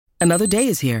Another day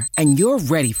is here, and you're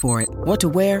ready for it. What to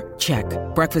wear? Check.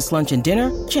 Breakfast, lunch, and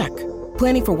dinner? Check.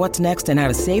 Planning for what's next and how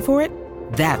to save for it?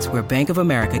 That's where Bank of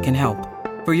America can help.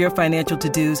 For your financial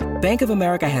to-dos, Bank of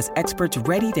America has experts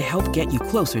ready to help get you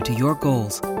closer to your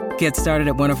goals. Get started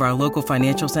at one of our local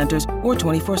financial centers or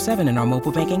 24/7 in our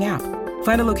mobile banking app.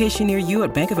 Find a location near you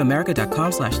at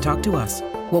bankofamerica.com/talktous.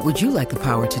 What would you like the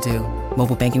power to do?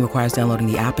 Mobile banking requires downloading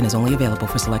the app and is only available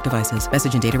for select devices.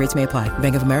 Message and data rates may apply.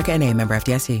 Bank of America N.A., member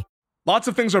FDIC. Lots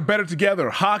of things are better together.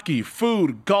 Hockey,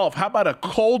 food, golf. How about a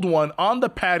cold one on the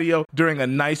patio during a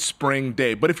nice spring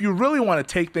day? But if you really want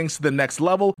to take things to the next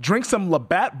level, drink some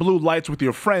Labatt Blue Lights with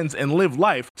your friends and live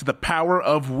life to the power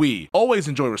of we. Always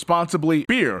enjoy responsibly.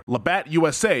 Beer, Labatt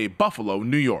USA, Buffalo,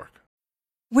 New York.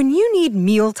 When you need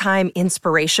mealtime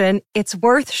inspiration, it's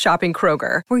worth shopping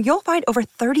Kroger, where you'll find over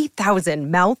 30,000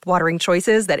 mouth-watering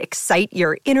choices that excite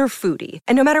your inner foodie.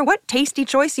 And no matter what tasty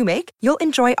choice you make, you'll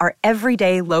enjoy our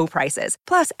everyday low prices,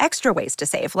 plus extra ways to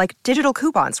save, like digital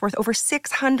coupons worth over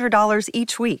 $600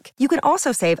 each week. You can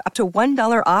also save up to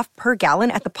 $1 off per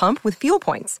gallon at the pump with fuel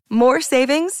points. More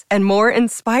savings and more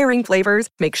inspiring flavors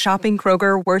make shopping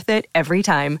Kroger worth it every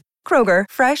time. Kroger,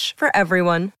 fresh for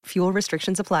everyone. Fuel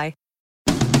restrictions apply.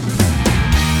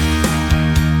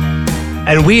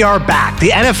 And we are back.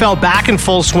 The NFL back in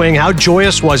full swing. How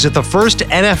joyous was it? The first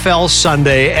NFL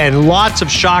Sunday, and lots of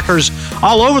shockers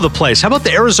all over the place. How about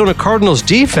the Arizona Cardinals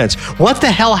defense? What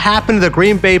the hell happened to the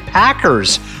Green Bay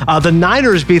Packers? The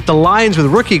Niners beat the Lions with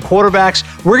rookie quarterbacks.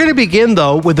 We're going to begin,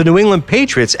 though, with the New England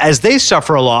Patriots as they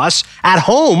suffer a loss at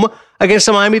home against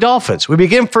the Miami Dolphins. We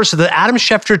begin first with the Adam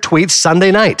Schefter tweet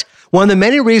Sunday night. One of the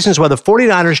many reasons why the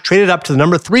 49ers traded up to the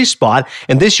number 3 spot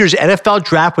in this year's NFL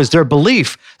draft was their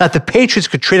belief that the Patriots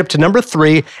could trade up to number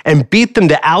 3 and beat them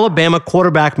to Alabama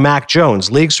quarterback Mac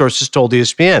Jones, league sources told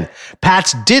ESPN.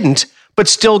 Pats didn't, but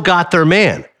still got their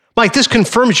man. Mike, this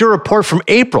confirms your report from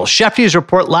April, Schefter's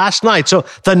report last night. So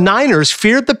the Niners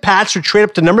feared the Pats would trade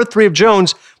up to number 3 of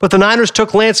Jones, but the Niners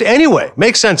took Lance anyway.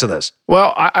 Make sense of this.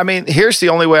 Well, I mean, here's the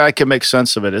only way I can make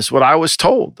sense of it is what I was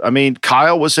told. I mean,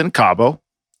 Kyle was in Cabo.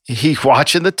 He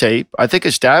watching the tape. I think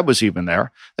his dad was even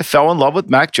there. They fell in love with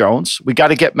Mac Jones. We got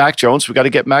to get Mac Jones. We got to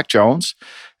get Mac Jones.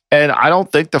 And I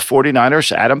don't think the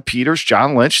 49ers, Adam Peters,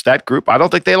 John Lynch, that group, I don't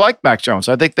think they like Mac Jones.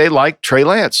 I think they like Trey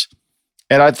Lance.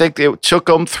 And I think it took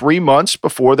them 3 months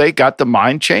before they got the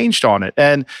mind changed on it.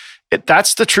 And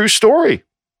that's the true story.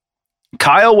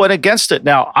 Kyle went against it.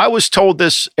 Now, I was told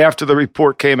this after the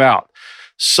report came out.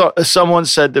 So someone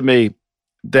said to me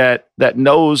that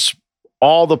knows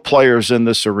all the players in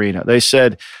this arena. They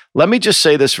said, let me just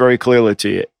say this very clearly to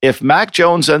you. If Mac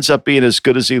Jones ends up being as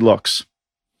good as he looks,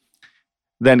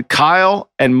 then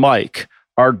Kyle and Mike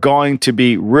are going to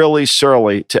be really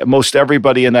surly to most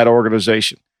everybody in that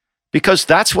organization because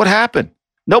that's what happened.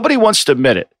 Nobody wants to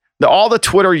admit it. All the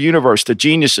Twitter universe, the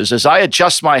geniuses, as I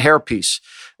adjust my hairpiece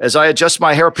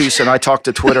and I talk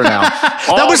to Twitter now.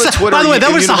 By the way,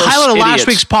 that was the highlight of last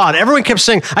week's pod. Everyone kept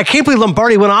saying, I can't believe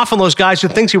Lombardi went off on those guys who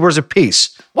thinks he wears a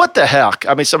piece. What the heck?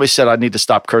 I mean, somebody said I need to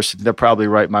stop cursing. They're probably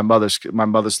right. My mother's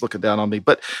looking down on me.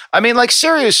 But I mean, like,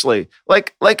 seriously,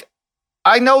 like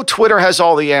I know Twitter has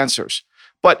all the answers,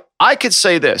 but I could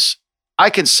say this. I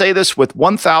can say this with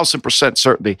 1,000%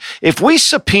 certainty. If we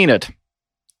subpoenaed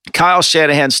Kyle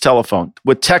Shanahan's telephone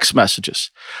with text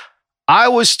messages, I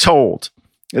was told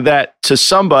that to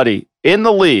somebody in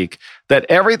the league that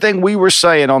everything we were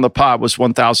saying on the pod was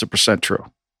 1,000% true.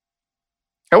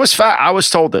 It was fact. I was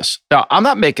told this. Now, I'm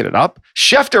not making it up.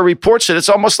 Schefter reports it. It's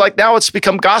almost like now it's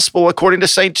become gospel according to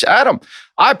St. Adam.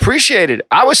 I appreciate it.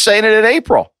 I was saying it in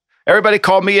April. Everybody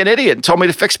called me an idiot and told me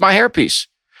to fix my hairpiece.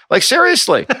 Like,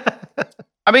 seriously.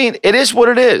 I mean, it is what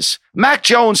it is. Mac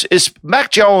Jones,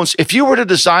 if you were to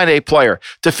design a player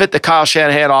to fit the Kyle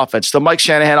Shanahan offense, the Mike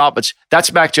Shanahan offense,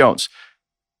 that's Mac Jones.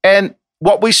 And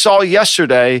what we saw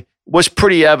yesterday was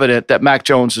pretty evident that Mac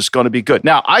Jones is going to be good.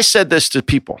 Now, I said this to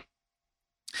people.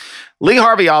 Lee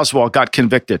Harvey Oswald got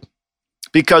convicted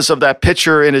because of that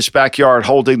pitcher in his backyard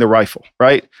holding the rifle,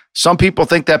 right? Some people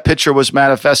think that picture was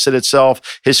manifested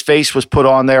itself. His face was put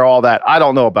on there, all that. I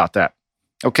don't know about that,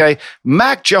 okay?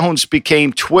 Mac Jones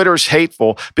became Twitter's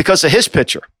hateful because of his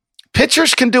pitcher.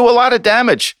 Pitchers can do a lot of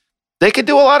damage. They can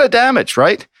do a lot of damage,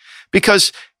 right?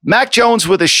 Because Mac Jones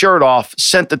with his shirt off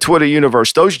sent the Twitter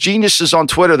universe, those geniuses on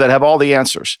Twitter that have all the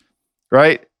answers,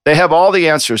 right? They have all the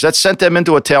answers. That sent them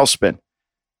into a tailspin.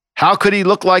 How could he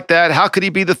look like that? How could he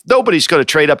be nobody's going to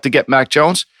trade up to get Mac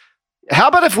Jones. How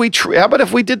about if we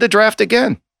did the draft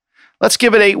again? Let's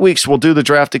give it 8 weeks. We'll do the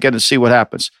draft again and see what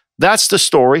happens. That's the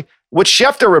story. What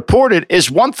Schefter reported is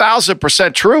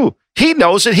 1,000% true. He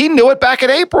knows it. He knew it back in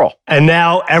April. And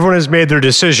now everyone has made their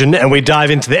decision, and we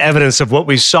dive into the evidence of what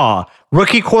we saw.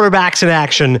 Rookie quarterbacks in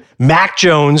action, Mac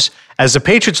Jones, as the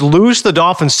Patriots lose the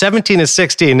Dolphins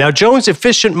 17-16. Now, Jones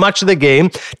efficient much of the game,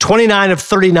 29 of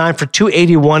 39 for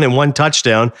 281 and 1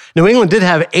 touchdown. New England did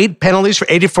have 8 penalties for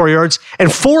 84 yards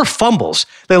and 4 fumbles.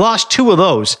 They lost 2 of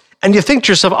those. And you think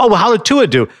to yourself, oh, well, how did Tua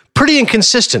do? Pretty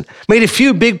inconsistent. Made a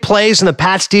few big plays in the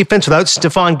Pats defense without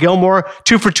Stephon Gilmore,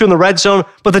 2 for 2 in the red zone,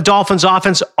 but the Dolphins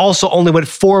offense also only went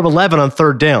 4 of 11 on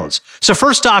third downs. So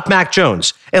first off, Mac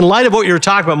Jones. In light of what you were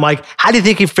talking about, Mike, how do you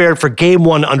think he fared for game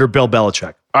 1 under Bill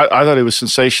Belichick? I thought he was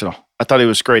sensational. I thought he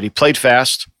was great. He played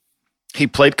fast. He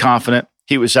played confident.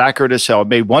 He was accurate as hell.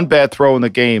 Made one bad throw in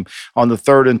the game on the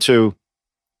 3rd and 2.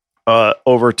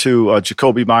 Over to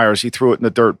Jacoby Myers. He threw it in the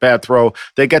dirt. Bad throw.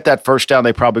 They get that first down.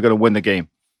 They're probably going to win the game.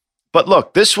 But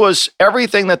look, this was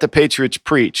everything that the Patriots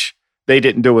preach they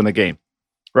didn't do in the game,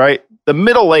 right? The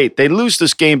middle 8, they lose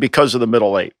this game because of the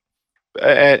middle 8.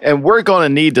 And we're going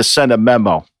to need to send a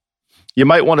memo. You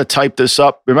might want to type this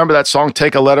up. Remember that song,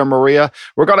 Take a Letter, Maria?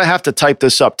 We're going to have to type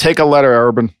this up. Take a letter,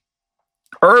 Urban.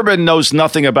 Urban knows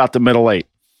nothing about the middle 8.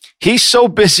 He's so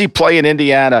busy playing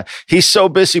Indiana. He's so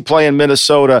busy playing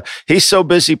Minnesota. He's so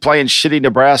busy playing shitty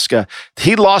Nebraska.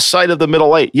 He lost sight of the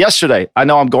middle 8 yesterday. I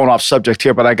know I'm going off subject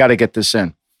here, but I got to get this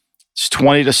in. It's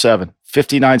 20-7,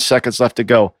 59 seconds left to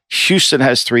go. Houston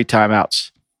has 3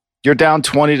 timeouts. You're down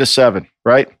 20-7,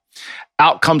 right?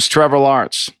 Out comes Trevor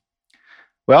Lawrence.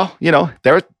 Well,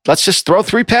 let's just throw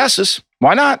 3 passes.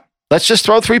 Why not? Let's just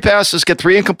throw 3 passes, get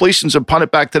 3 incompletions, and punt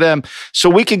it back to them so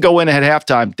we can go in at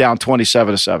halftime down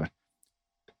 27-7.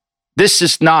 This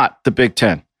is not the Big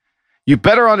Ten. You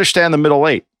better understand the middle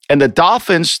 8. And the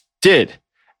Dolphins did.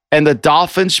 And the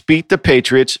Dolphins beat the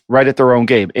Patriots right at their own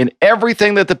game. In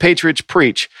everything that the Patriots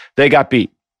preach, they got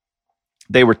beat.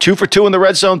 They were 2 for 2 in the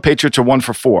red zone. Patriots are 1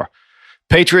 for 4.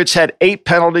 Patriots had 8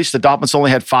 penalties. The Dolphins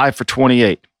only had 5 for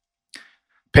 28.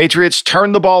 Patriots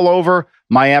turned the ball over.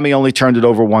 Miami only turned it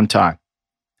over 1 time.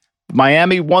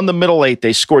 Miami won the middle 8.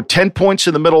 They scored 10 points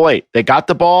in the middle 8. They got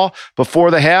the ball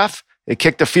before the half. They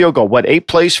kicked the field goal. 8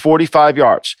 plays, 45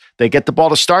 yards. They get the ball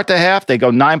to start the half. They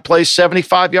go 9 plays,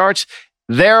 75 yards.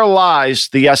 There lies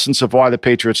the essence of why the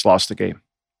Patriots lost the game.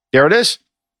 There it is.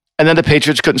 And then the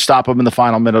Patriots couldn't stop them in the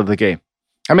final minute of the game.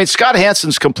 I mean, Scott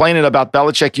Hansen's complaining about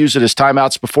Belichick using his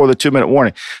timeouts before the 2-minute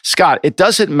warning. Scott, it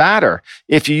doesn't matter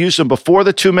if you use them before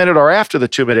the 2-minute or after the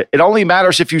 2-minute. It only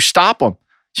matters if you stop them.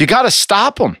 You got to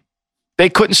stop them. They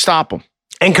couldn't stop them.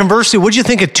 And conversely, what do you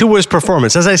think of Tua's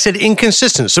performance? As I said,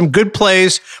 inconsistent. Some good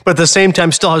plays, but at the same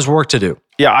time still has work to do.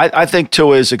 Yeah, I think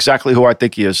Tua is exactly who I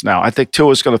think he is now. I think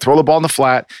Tua is going to throw the ball in the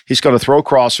flat. He's going to throw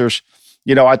crossers.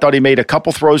 I thought he made a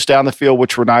couple throws down the field,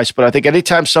 which were nice, but I think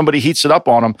anytime somebody heats it up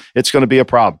on him, it's going to be a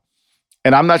problem.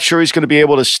 And I'm not sure he's going to be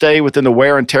able to stay within the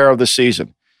wear and tear of the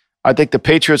season. I think the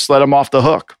Patriots let him off the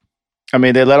hook. I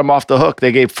mean, they let him off the hook.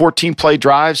 They gave 14-play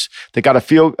drives. They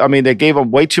gave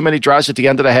him way too many drives at the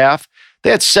end of the half. They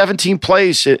had 17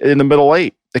 plays in the middle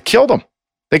 8. They killed him.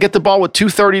 They get the ball with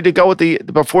 2:30 to go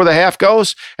before the half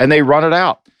goes, and they run it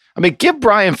out. I mean, give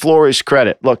Brian Flores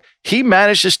credit. Look, he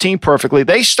managed his team perfectly.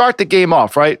 They start the game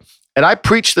off, right? And I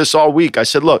preached this all week. I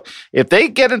said, look, if they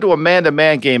get into a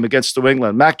man-to-man game against New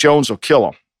England, Mac Jones will kill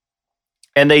them.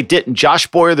 And they didn't. Josh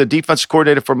Boyer, the defensive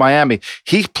coordinator for Miami,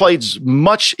 he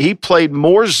played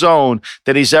more zone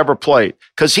than he's ever played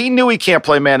because he knew he can't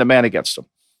play man-to-man against them.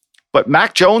 But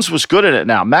Mac Jones was good at it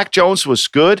now. Mac Jones was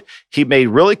good. He made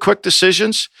really quick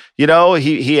decisions. He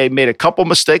made a couple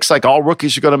mistakes like all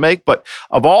rookies are going to make. But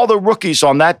of all the rookies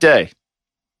on that day,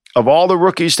 of all the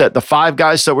rookies that the 5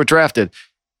 guys that were drafted,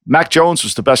 Mac Jones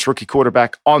was the best rookie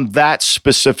quarterback on that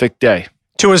specific day.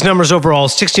 Tua's numbers overall,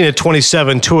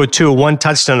 16-27, 202, 1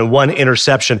 touchdown and 1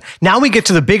 interception. Now we get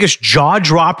to the biggest jaw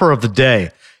dropper of the day.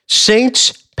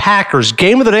 Saints Packers.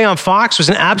 Game of the day on Fox was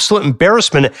an absolute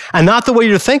embarrassment and not the way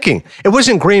you're thinking. It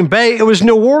wasn't Green Bay. It was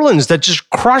New Orleans that just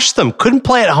crushed them. Couldn't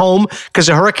play at home because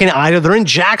of Hurricane Ida. They're in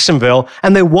Jacksonville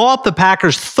and they walloped the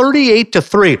Packers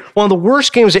 38-3. One of the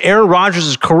worst games of Aaron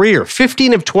Rodgers' career.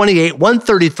 15 of 28,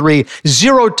 133,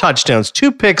 0 touchdowns,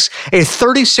 2 picks, a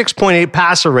 36.8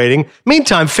 passer rating.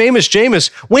 Meantime, famous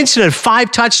Jameis Winston had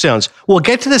 5 touchdowns. We'll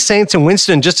get to the Saints and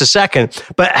Winston in just a second,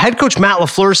 but head coach Matt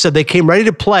LaFleur said they came ready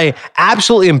to play,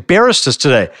 absolutely embarrassed us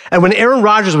today. And when Aaron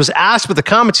Rodgers was asked about the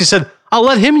comments, he said, I'll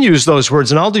let him use those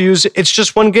words, and I'll use it's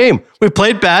just one game. We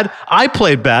played bad. I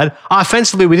played bad.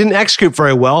 Offensively, we didn't execute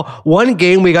very well. One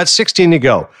game, we got 16 to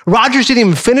go. Rodgers didn't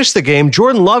even finish the game.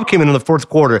 Jordan Love came in the fourth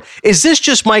quarter. Is this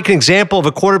just, Mike, an example of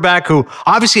a quarterback who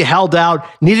obviously held out,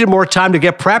 needed more time to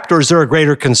get prepped, or is there a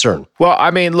greater concern? Well,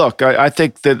 I mean, look, I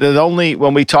think that only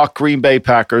when we talk Green Bay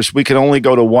Packers, we can only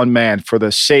go to one man for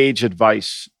the sage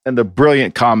advice and the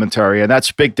brilliant commentary, and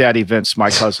that's Big Daddy Vince, my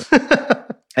cousin.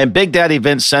 And Big Daddy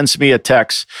Vince sends me a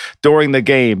text during the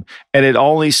game, and it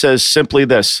only says simply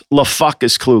this: LaFuck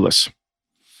is clueless.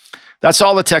 That's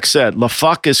all the text said.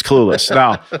 LaFuck is clueless.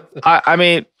 Now,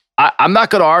 I'm not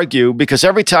going to argue, because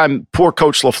every time poor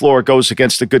Coach LaFleur goes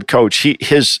against a good coach,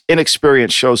 his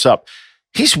inexperience shows up.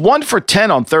 He's 1 for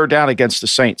 10 on third down against the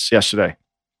Saints yesterday.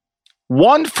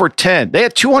 1 for 10. They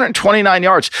had 229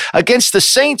 yards against the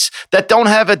Saints that don't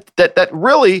have it, that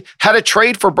really had to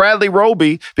trade for Bradley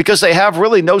Roby because they have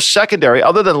really no secondary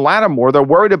other than Lattimore. They're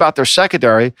worried about their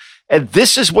secondary. And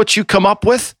this is what you come up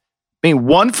with? I mean,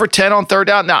 1 for 10 on third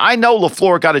down. Now, I know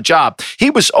LaFleur got a job. He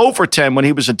was 0 for 10 when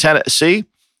he was in Tennessee,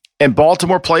 and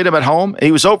Baltimore played him at home.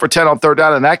 He was 0 for 10 on third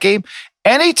down in that game.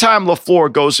 Anytime LaFleur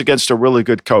goes against a really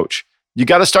good coach, you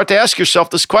got to start to ask yourself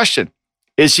this question.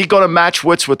 Is he going to match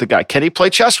wits with the guy? Can he play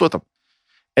chess with him?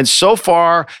 And so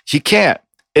far, he can't.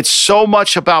 It's so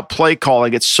much about play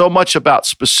calling. It's so much about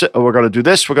specific. We're going to do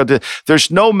this. We're going to do.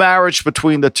 There's no marriage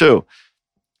between the two.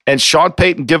 And Sean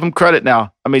Payton, give him credit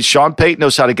now. I mean, Sean Payton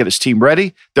knows how to get his team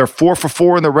ready. They're 4 for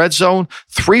 4 in the red zone,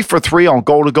 3 for 3 on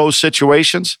goal-to-go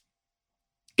situations.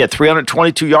 Get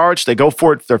 322 yards. They go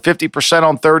for it. They're 50%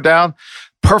 on third down.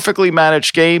 Perfectly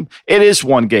managed game. It is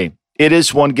one game. It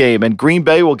is one game, and Green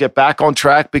Bay will get back on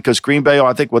track because Green Bay,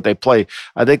 I think they play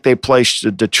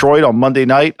Detroit on Monday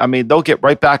night. I mean, they'll get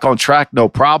right back on track, no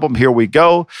problem. Here we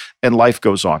go, and life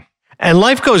goes on. And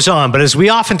life goes on, but as we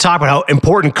often talk about how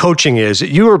important coaching is,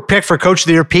 you were picked for Coach of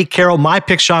the Year, Pete Carroll, my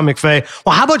pick, Sean McVay.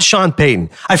 Well, how about Sean Payton?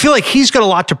 I feel like he's got a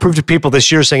lot to prove to people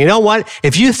this year, saying, you know what?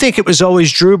 If you think it was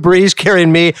always Drew Brees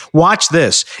carrying me, watch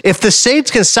this. If the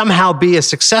Saints can somehow be a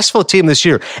successful team this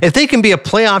year, if they can be a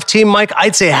playoff team, Mike,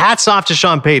 I'd say hats off to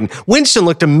Sean Payton. Winston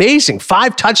looked amazing.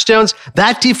 5 touchdowns.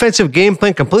 That defensive game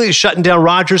plan completely shutting down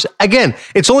Rodgers. Again,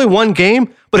 it's only one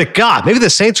game. But maybe the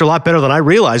Saints are a lot better than I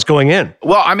realized going in.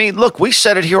 Well, I mean, look, we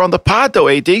said it here on the pod, though,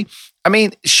 AD. I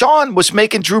mean, Sean was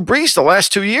making Drew Brees the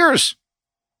last 2 years.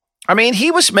 I mean, he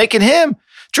was making him.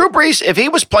 Drew Brees, if he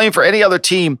was playing for any other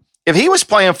team, if he was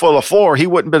playing for LaFleur, he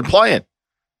wouldn't have been playing.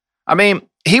 I mean,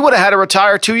 he would have had to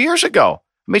retire 2 years ago.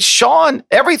 I mean,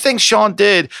 everything Sean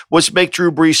did was make Drew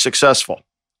Brees successful.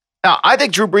 Now, I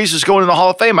think Drew Brees is going in the Hall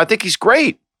of Fame. I think he's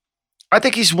great. I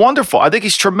think he's wonderful. I think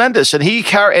he's tremendous, and he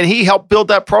helped build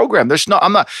that program.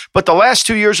 But the last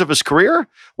 2 years of his career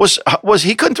was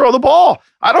he couldn't throw the ball.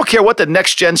 I don't care what the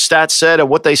next gen stats said and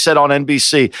what they said on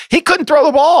NBC. He couldn't throw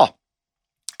the ball.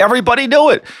 Everybody knew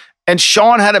it, and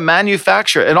Sean had to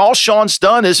manufacture. And all Sean's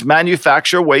done is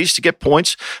manufacture ways to get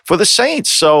points for the Saints.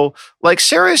 So, like,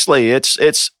 seriously, it's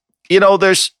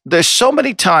there's so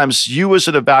many times you as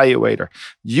an evaluator,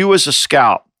 you as a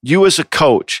scout, you as a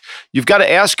coach, you've got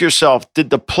to ask yourself,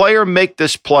 did the player make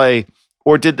this play,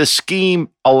 or did the scheme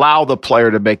allow the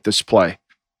player to make this play?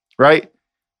 Right?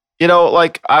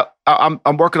 Like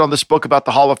I'm working on this book about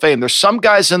the Hall of Fame. There's some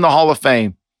guys in the Hall of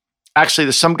Fame, actually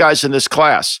there's some guys in this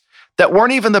class that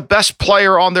weren't even the best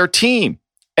player on their team,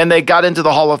 and they got into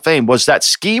the Hall of Fame. Was that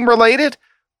scheme related,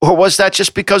 or was that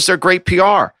just because they're great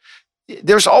PR?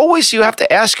 You have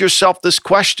to ask yourself this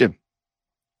question.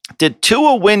 Did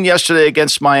Tua win yesterday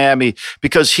against Miami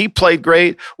because he played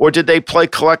great, or did they play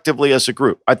collectively as a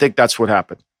group? I think that's what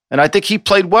happened. And I think he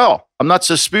played well. I'm not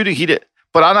disputing he did,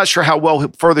 but I'm not sure how well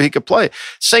further he could play.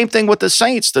 Same thing with the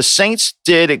Saints. The Saints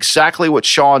did exactly what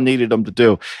Sean needed them to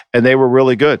do, and they were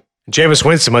really good. Jameis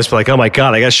Winston must be like, oh my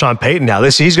God, I got Sean Payton now.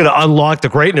 He's going to unlock the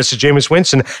greatness of Jameis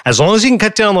Winston. As long as he can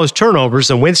cut down those turnovers,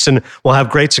 then Winston will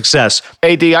have great success.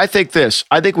 AD, I think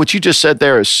what you just said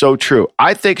there is so true.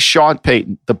 I think Sean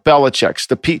Payton, the Belichicks,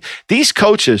 these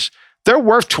coaches, they're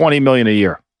worth $20 million a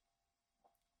year.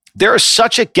 There is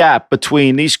such a gap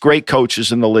between these great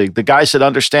coaches in the league, the guys that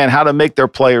understand how to make their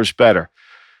players better,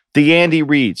 the Andy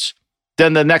Reids,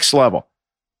 then the next level.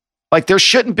 Like, there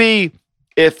shouldn't be.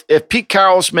 If Pete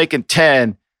Carroll's making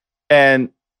 10 and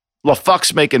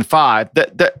LaFuck's making 5,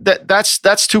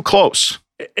 that's too close.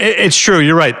 It's true.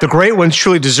 You're right. The great ones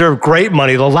truly deserve great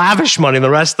money, the lavish money, and the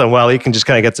rest of them, well, he can just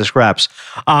kind of get the scraps.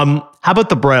 How about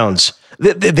the Browns?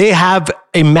 they have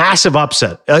a massive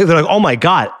upset. They're like, oh my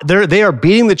God, they are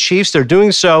beating the Chiefs. They're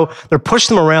doing so. They're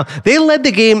pushing them around. They led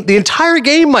the game, the entire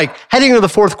game, Mike, heading into the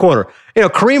fourth quarter.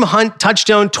 Kareem Hunt,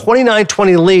 touchdown,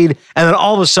 29-20 lead, and then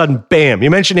all of a sudden, bam. You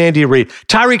mentioned Andy Reid.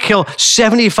 Tyreek Hill,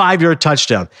 75-yard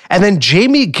touchdown. And then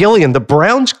Jamie Gillian, the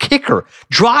Browns kicker,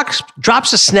 drops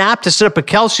a snap to set up a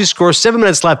Kelsey score, 7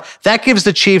 minutes left. That gives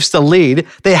the Chiefs the lead.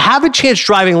 They have a chance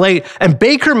driving late, and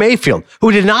Baker Mayfield,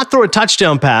 who did not throw a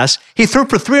touchdown pass, he threw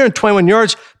for 321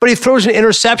 yards, but he throws an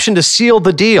interception to seal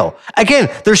the deal. Again,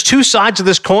 there's two sides of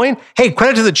this coin. Hey,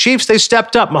 credit to the Chiefs. They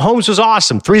stepped up. Mahomes was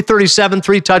awesome. 337,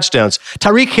 3 touchdowns.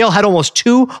 Tyreek Hill had almost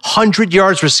 200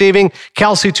 yards receiving.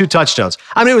 Kelsey, 2 touchdowns.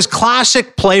 I mean, it was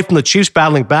classic play from the Chiefs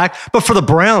battling back. But for the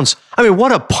Browns, I mean,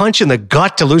 what a punch in the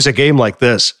gut to lose a game like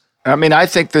this. I mean, I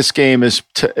think this game is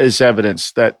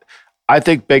evidence that I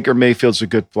think Baker Mayfield's a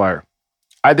good player.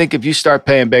 I think if you start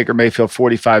paying Baker Mayfield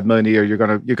 $45 million a year, you're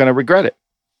gonna regret it.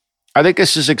 I think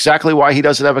this is exactly why he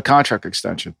doesn't have a contract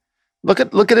extension. Look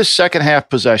at his second half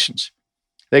possessions.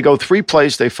 They go 3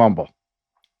 plays, they fumble.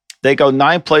 They go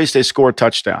 9 plays, they score a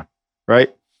touchdown,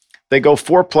 right? They go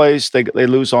 4 plays, they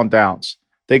lose on downs.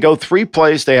 They go 3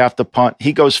 plays, they have to punt.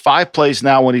 He goes 5 plays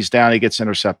now. When he's down, he gets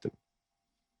intercepted.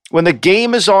 When the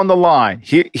game is on the line,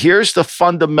 here's the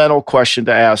fundamental question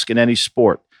to ask in any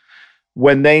sport.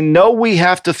 When they know we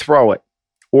have to throw it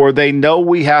or they know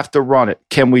we have to run it,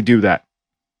 can we do that?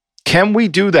 Can we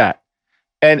do that?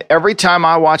 And every time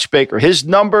I watch Baker, his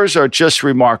numbers are just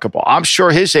remarkable. I'm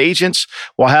sure his agents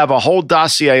will have a whole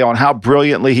dossier on how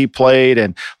brilliantly he played.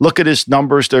 And look at his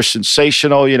numbers; they're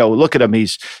sensational. Look at him.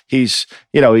 He's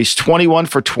 21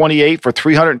 for 28 for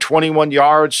 321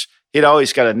 yards.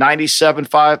 He's got a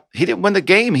 97.5. He didn't win the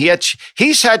game.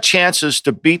 He's had chances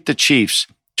to beat the Chiefs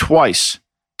twice,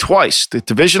 the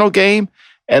divisional game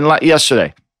and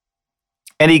yesterday,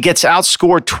 and he gets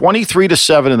outscored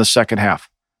 23-7 in the second half.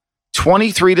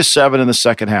 23-7 in the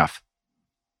second half.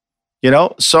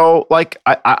 So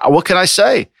I what can I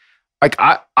say?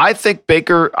 I think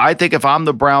Baker, I think if I'm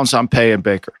the Browns, I'm paying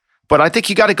Baker. But I think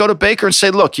you got to go to Baker and say,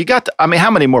 look,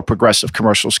 how many more progressive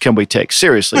commercials can we take?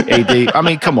 Seriously, AD. I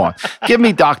mean, come on. Give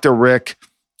me Dr. Rick.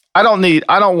 I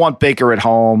don't want Baker at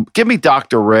home. Give me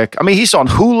Dr. Rick. I mean, he's on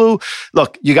Hulu.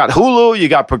 Look, you got Hulu, you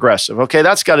got progressive. Okay,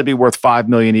 that's got to be worth $5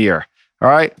 million a year. All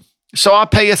right. So I'll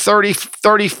pay you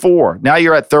 34. Now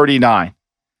you're at 39.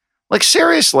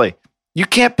 Seriously, you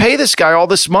can't pay this guy all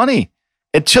this money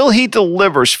until he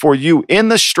delivers for you in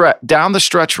the down the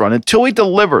stretch run, until he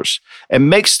delivers and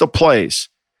makes the plays.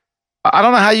 I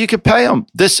don't know how you could pay him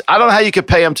I don't know how you could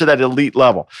pay him to that elite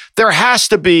level. There has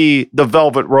to be the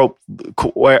velvet rope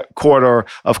quarter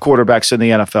of quarterbacks in the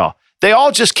NFL. They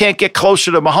all just can't get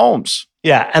closer to Mahomes.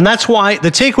 Yeah, and that's why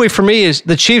the takeaway for me is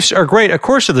the Chiefs are great. Of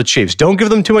course, they're the Chiefs. Don't give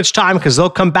them too much time because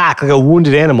they'll come back like a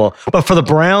wounded animal. But for the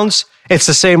Browns, it's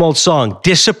the same old song.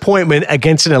 Disappointment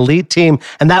against an elite team.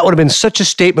 And that would have been such a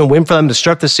statement win for them to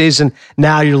start the season.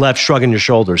 Now you're left shrugging your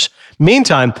shoulders.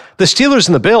 Meantime, the Steelers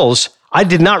and the Bills, I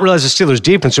did not realize the Steelers'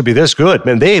 defense would be this good.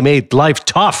 Man, they made life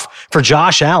tough for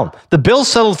Josh Allen. The Bills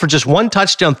settled for just 1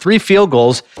 touchdown, 3 field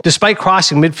goals, despite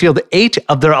crossing midfield 8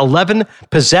 of their 11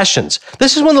 possessions.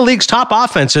 This is one of the league's top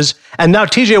offenses, and now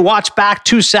TJ Watt's back,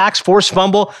 2 sacks, forced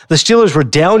fumble. The Steelers were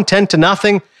down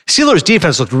 10-0. Steelers'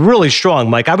 defense looked really strong,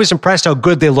 Mike. I was impressed how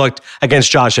good they looked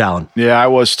against Josh Allen. Yeah, I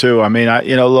was too. I mean,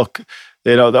 look,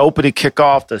 the opening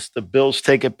kickoff, the Bills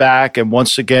take it back, and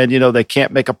once again, they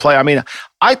can't make a play. I mean,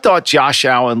 I thought Josh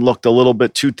Allen looked a little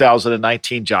bit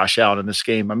 2019 Josh Allen in this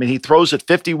game. I mean, he throws it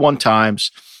 51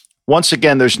 times. Once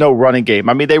again, there's no running game.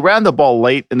 I mean, they ran the ball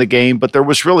late in the game, but there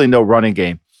was really no running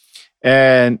game.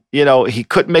 And, he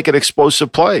couldn't make an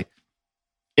explosive play.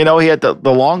 He had the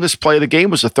longest play of the game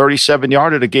was a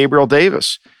 37-yarder to Gabriel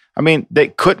Davis. I mean, they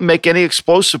couldn't make any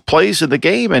explosive plays in the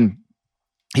game, and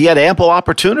he had ample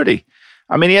opportunity.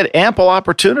 I mean, he had ample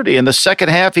opportunity. In the second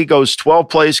half, he goes 12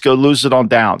 plays, lose it on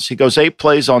downs. He goes 8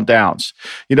 plays on downs.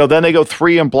 Then they go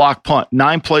 3 and block punt,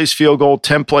 9 plays field goal,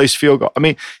 10 plays field goal. I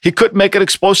mean, he couldn't make an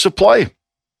explosive play.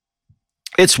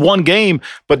 It's one game,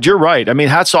 but you're right. I mean,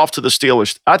 hats off to the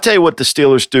Steelers. I'll tell you what the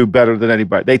Steelers do better than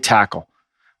anybody. They tackle.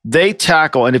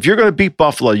 And if you're going to beat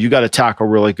Buffalo, you got to tackle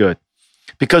really good.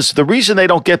 Because the reason they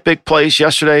don't get big plays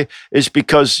yesterday is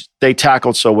because they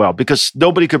tackled so well, because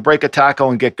nobody could break a tackle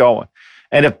and get going.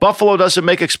 And if Buffalo doesn't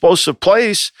make explosive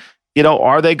plays,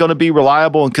 are they going to be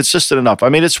reliable and consistent enough? I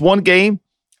mean, it's one game.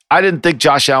 I didn't think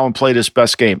Josh Allen played his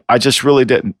best game. I just really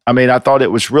didn't. I mean, I thought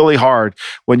it was really hard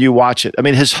when you watch it. I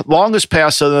mean, his longest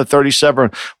pass other than the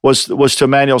 37 was to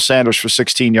Emmanuel Sanders for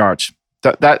 16 yards.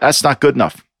 That's not good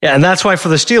enough. Yeah, and that's why for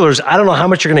the Steelers, I don't know how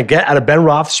much you're going to get out of Ben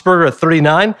Roethlisberger at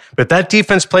 39, but if that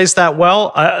defense plays that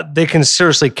well, they can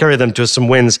seriously carry them to some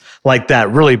wins like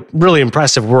that. Really, really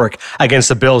impressive work against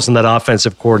the Bills in that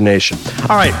offensive coordination.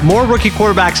 All right, more rookie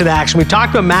quarterbacks in action. We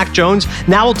talked about Mac Jones.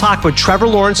 Now we'll talk about Trevor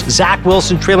Lawrence, Zach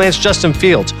Wilson, Trey Lance, Justin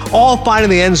Fields. All fine in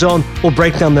the end zone. We'll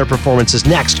break down their performances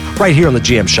next, right here on the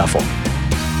GM Shuffle.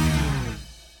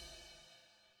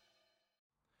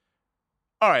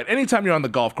 All right, anytime you're on the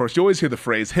golf course, you always hear the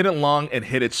phrase, hit it long and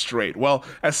hit it straight. Well,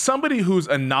 as somebody who's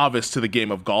a novice to the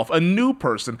game of golf, a new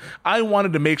person, I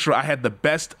wanted to make sure I had the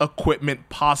best equipment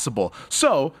possible.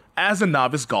 So, as a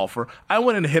novice golfer, I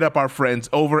went and hit up our friends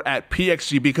over at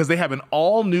PXG because they have an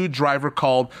all-new driver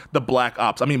called the Black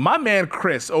Ops. I mean, my man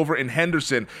Chris over in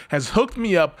Henderson has hooked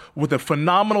me up with a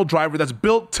phenomenal driver that's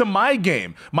built to my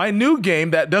game. My new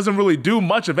game that doesn't really do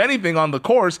much of anything on the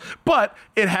course, but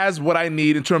it has what I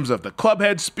need in terms of the club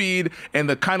head speed and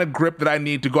the kind of grip that I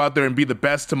need to go out there and be the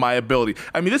best to my ability.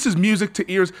 I mean, this is music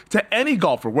to ears to any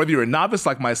golfer, whether you're a novice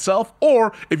like myself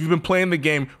or if you've been playing the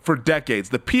game for decades.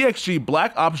 The PXG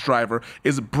Black Ops driver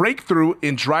is a breakthrough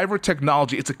in driver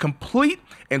technology. It's a complete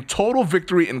and total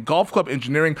victory in golf club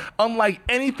engineering, unlike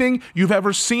anything you've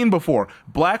ever seen before.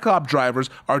 Black Ops drivers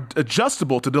are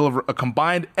adjustable to deliver a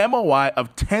combined MOI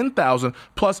of 10,000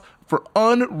 plus for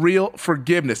unreal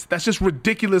forgiveness. That's just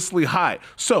ridiculously high.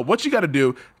 So what you got to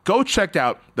do, go check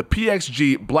out the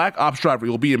PXG Black Ops driver.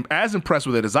 You'll be as impressed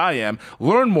with it as I am.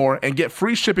 Learn more and get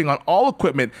free shipping on all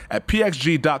equipment at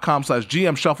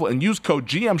pxg.com/GMShuffle and use code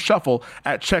GMShuffle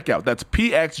at checkout. That's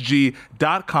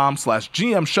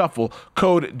pxg.com/GMShuffle,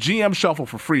 code GMShuffle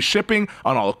for free shipping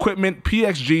on all equipment,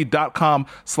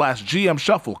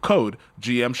 pxg.com/GMShuffle, code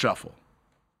GMShuffle.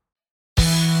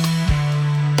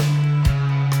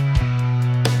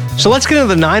 So let's get into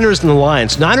the Niners and the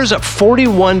Lions. Niners up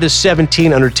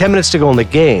 41-17, under 10 minutes to go in the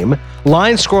game.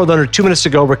 Lions scored with under 2 minutes to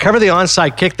go, recover the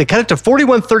onside kick. They cut it to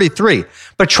 41-33.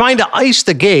 But trying to ice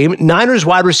the game, Niners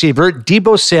wide receiver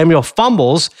Deebo Samuel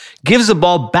fumbles, gives the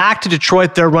ball back to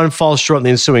Detroit. Their run falls short in the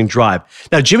ensuing drive.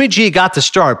 Now, Jimmy G got the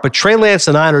start, but Trey Lance,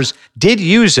 the Niners, did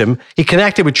use him. He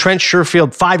connected with Trent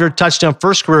Sherfield, 5-yard touchdown,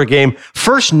 first career game.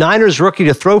 First Niners rookie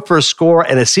to throw for a score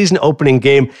in a season-opening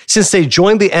game since they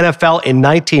joined the NFL in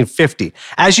 1950.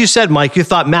 As you said, Mike, you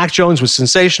thought Mac Jones was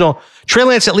sensational. Trey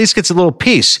Lance at least gets a little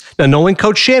piece. Now, knowing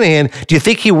Coach Shanahan, do you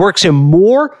think he works him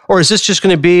more, or is this just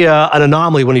going to be an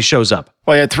anomaly when he shows up?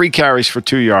 Well, he had 3 carries for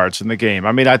 2 yards in the game.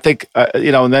 I mean, I think,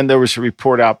 and then there was a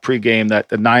report out pregame that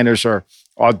the Niners are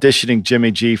auditioning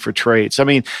Jimmy G for trades. I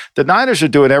mean, the Niners are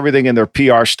doing everything in their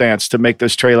PR stance to make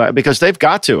this trade because they've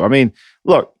got to. I mean,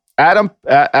 look, Adam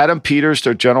Peters,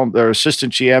 their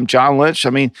assistant GM, John Lynch,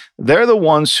 I mean, they're the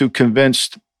ones who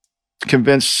convinced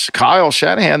Kyle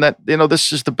Shanahan that,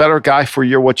 this is the better guy for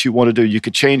what you want to do. You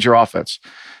could change your offense.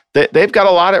 They've got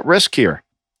a lot at risk here.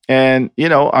 And,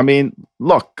 I mean,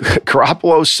 look,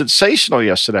 Garoppolo's sensational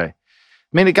yesterday.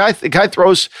 I mean, the guy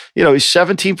throws, he's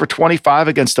 17 for 25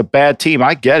 against a bad team.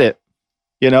 I get it,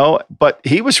 but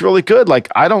he was really good. Like,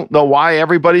 I don't know why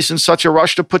everybody's in such a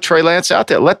rush to put Trey Lance out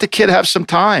there. Let the kid have some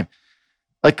time.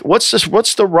 Like, what's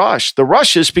the rush? The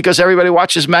rush is because everybody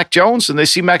watches Mac Jones and they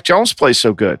see Mac Jones play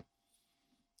so good.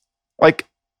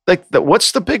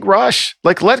 What's the big rush?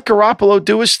 Like, let Garoppolo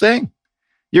do his thing.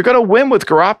 You're going to win with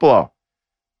Garoppolo.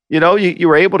 You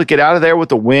were able to get out of there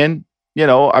with a win.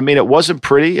 I mean, it wasn't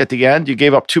pretty at the end. You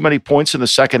gave up too many points in the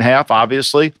second half,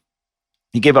 obviously.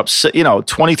 You gave up,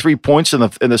 23 points in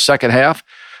the second half,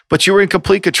 but you were in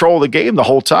complete control of the game the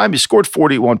whole time. You scored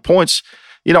 41 points.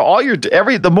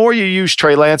 The more you use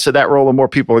Trey Lance in that role, the more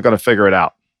people are going to figure it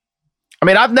out. I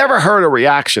mean, I've never heard a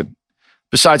reaction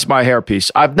besides my hairpiece.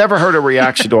 I've never heard a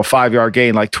reaction to a 5-yard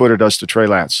gain like Twitter does to Trey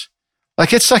Lance.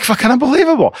 Like, it's like fucking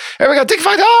unbelievable. Everybody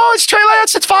go, oh, it's Trey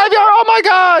Lance, it's 5-yard, oh my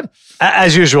God.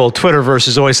 As usual, Twitterverse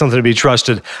is always something to be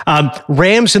trusted.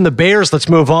 Rams and the Bears, let's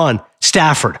move on.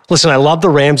 Stafford. Listen, I love the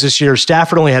Rams this year.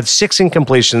 Stafford only had 6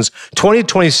 incompletions,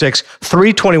 20-26,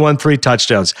 321, 3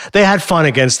 touchdowns. They had fun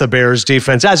against the Bears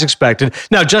defense, as expected.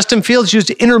 Now, Justin Fields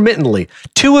used intermittently,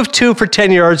 2 of 2 for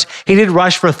 10 yards. He did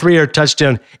rush for a 3-yard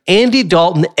touchdown. Andy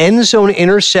Dalton, end zone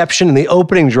interception in the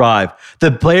opening drive.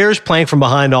 The Bears playing from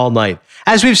behind all night.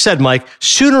 As we've said, Mike,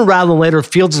 sooner rather than later,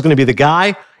 Fields is going to be the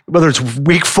guy. Whether it's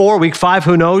week 4, week 5,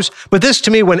 who knows? But this,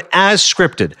 to me, went as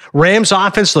scripted. Rams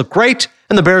offense looked great,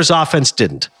 and the Bears offense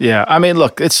didn't. Yeah, I mean,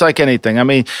 look, it's like anything. I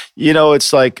mean,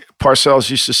 it's like Parcells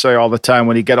used to say all the time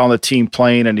when you get on the team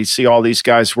plane and you see all these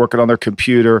guys working on their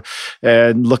computer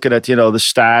and looking at, the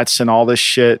stats and all this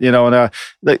shit, and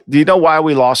do you know why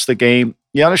we lost the game?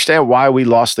 You understand why we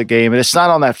lost the game, and it's not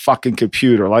on that fucking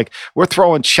computer. Like, we're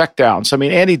throwing checkdowns. I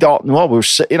mean, Andy Dalton. Well,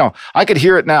 I could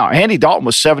hear it now. Andy Dalton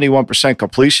was 71%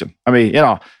 completion. I mean,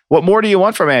 what more do you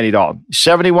want from Andy Dalton?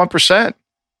 71%.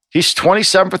 He's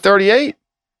 27 for 38.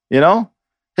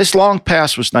 His long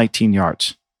pass was 19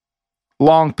 yards.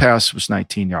 Long pass was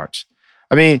 19 yards.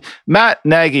 I mean, Matt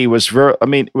Nagy was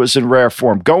in rare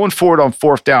form. Going forward on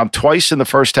fourth down twice in the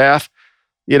first half,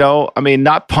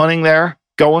 not punting there,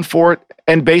 going for it,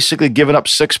 and basically giving up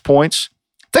 6 points.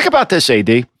 Think about this,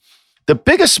 AD. The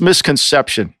biggest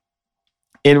misconception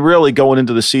in really going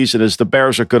into the season is the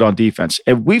Bears are good on defense.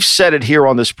 And we've said it here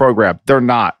on this program. They're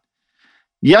not.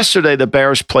 Yesterday, the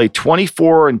Bears played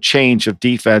 24 and change of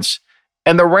defense,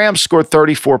 and the Rams scored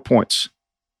 34 points.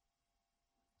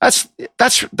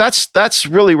 That's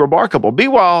really remarkable.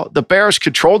 Meanwhile, the Bears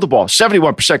controlled the ball.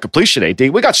 71% completion, AD.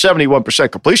 We got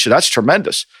 71% completion. That's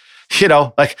tremendous.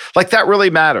 Like that really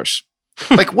matters.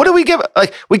 Like, what do we give?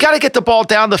 Like, we got to get the ball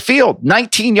down the field.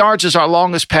 19 yards is our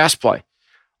longest pass play.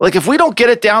 Like, if we don't get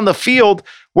it down the field,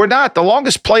 we're not. The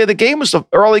longest play of the game was the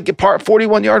early part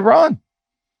 41-yard run.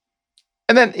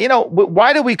 And then,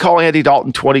 why do we call Andy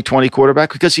Dalton 2020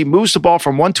 quarterback? Because he moves the ball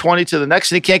from 120 to the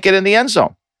next and he can't get in the end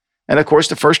zone. And of course,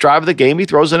 the first drive of the game, he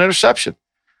throws an interception.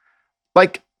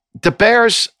 Like, the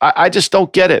Bears, I just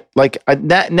don't get it. Like,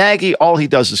 Nagy, all he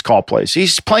does is call plays.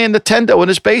 He's playing Nintendo in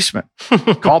his basement.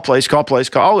 Call plays.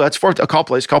 Oh, that's fourth. Call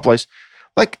plays.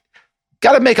 Like,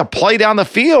 got to make a play down the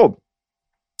field.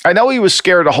 I know he was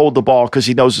scared to hold the ball because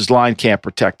he knows his line can't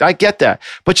protect. I get that.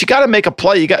 But you got to make a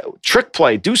play. You got trick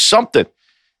play. Do something.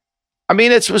 I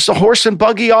mean, it was a horse and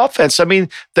buggy offense. I mean,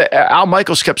 Al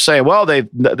Michaels kept saying, well,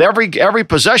 every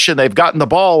possession they've gotten the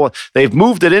ball, they've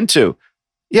moved it into.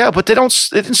 Yeah, but they didn't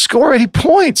score any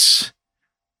points.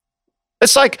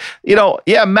 It's like,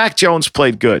 Mac Jones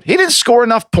played good. He didn't score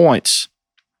enough points.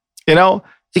 You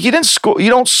didn't score. You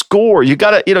don't score. You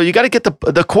gotta get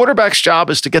the quarterback's job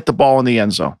is to get the ball in the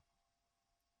end zone.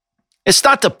 It's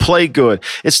not to play good.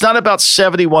 It's not about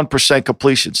 71%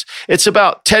 completions. It's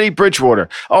about Teddy Bridgewater.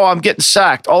 Oh, I'm getting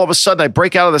sacked. All of a sudden, I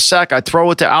break out of the sack. I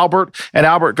throw it to Albert, and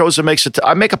Albert goes and makes it.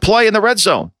 I make a play in the red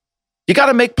zone. You got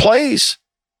to make plays.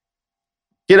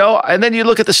 And then you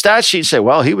look at the stat sheet and say,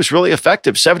 well, he was really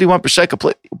effective, 71%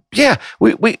 complete. Yeah,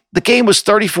 the game was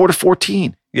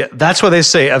 34-14. Yeah, that's what they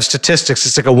say of statistics.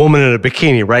 It's like a woman in a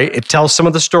bikini, right? It tells some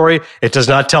of the story. It does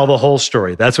not tell the whole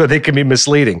story. That's why they can be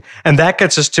misleading. And that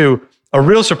gets us to a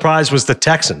real surprise was the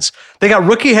Texans. They got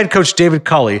rookie head coach David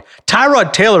Culley.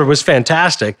 Tyrod Taylor was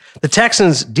fantastic. The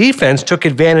Texans defense took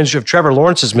advantage of Trevor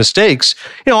Lawrence's mistakes.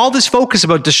 All this focus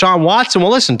about Deshaun Watson.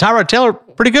 Well, listen, Tyrod Taylor,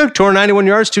 pretty good. 291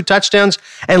 yards, 2 touchdowns.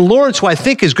 And Lawrence, who I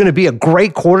think is going to be a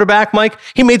great quarterback, Mike,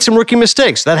 he made some rookie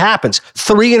mistakes. That happens.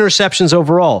 3 interceptions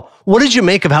overall. What did you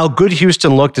make of how good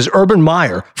Houston looked as Urban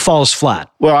Meyer falls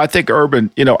flat? Well, I think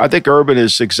Urban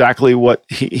is exactly what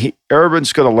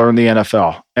Urban's going to learn the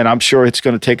NFL. And I'm sure it's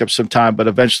going to take up some time, but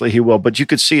eventually he will. But you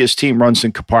could see his team runs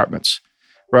in compartments,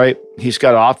 right? He's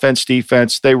got offense,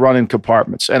 defense. They run in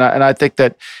compartments. And I think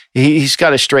that he's got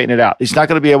to straighten it out. He's not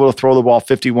going to be able to throw the ball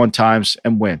 51 times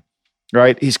and win.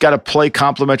 Right? He's got to play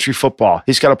complementary football.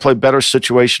 He's got to play better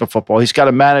situational football. He's got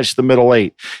to manage the middle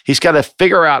 8. He's got to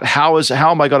figure out how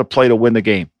am I going to play to win the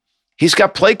game. He's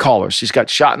got play callers. He's got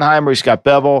Schottenheimer. He's got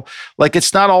Bevel. Like,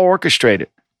 it's not all orchestrated.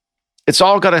 It's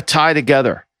all got to tie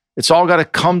together. It's all got to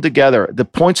come together. The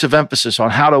points of emphasis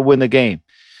on how to win the game.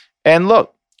 And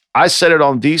look, I said it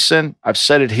on VSiN. I've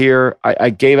said it here.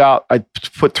 I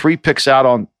put 3 picks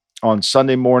out on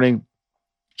Sunday morning.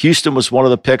 Houston was one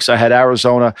of the picks. I had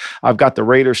Arizona. I've got the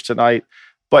Raiders tonight.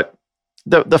 But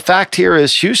the fact here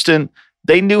is Houston,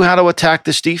 they knew how to attack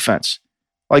this defense.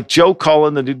 Like Joe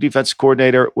Cullen, the new defensive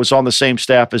coordinator, was on the same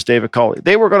staff as David Culley.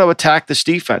 They were going to attack this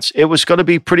defense. It was going to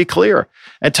be pretty clear.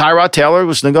 And Tyrod Taylor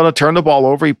was going to turn the ball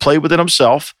over. He played with it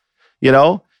himself. He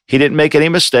didn't make any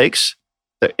mistakes.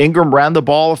 Ingram ran the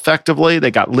ball effectively. They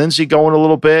got Lindsey going a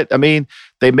little bit. I mean,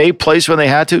 they made plays when they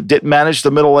had to, didn't manage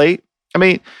the middle 8. I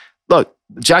mean, look,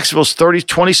 Jacksonville's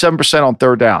 27% on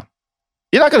third down.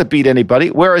 You're not going to beat anybody,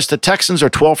 whereas the Texans are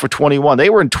 12 for 21. They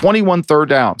were in 21 third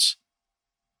downs.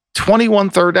 21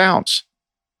 third downs.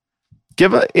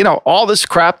 Give all this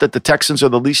crap that the Texans are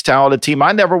the least talented team.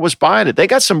 I never was buying it. They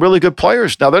got some really good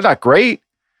players. Now, they're not great.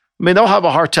 I mean, they'll have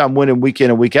a hard time winning week in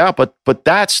and week out, but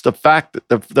that's the fact.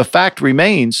 The fact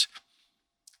remains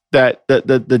that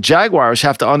the Jaguars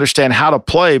have to understand how to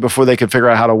play before they can figure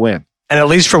out how to win. And at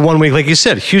least for 1 week, like you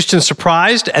said, Houston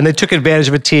surprised and they took advantage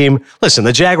of a team. Listen,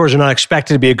 the Jaguars are not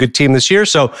expected to be a good team this year,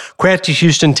 so credit to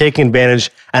Houston taking advantage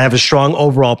and have a strong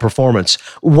overall performance.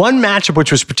 One matchup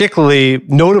which was particularly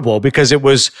notable because it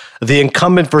was the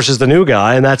incumbent versus the new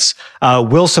guy, and that's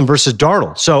Wilson versus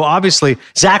Darnold. So obviously,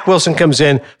 Zach Wilson comes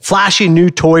in, flashy new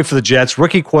toy for the Jets,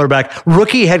 rookie quarterback,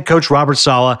 rookie head coach Robert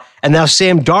Saleh, and now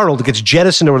Sam Darnold gets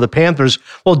jettisoned over the Panthers.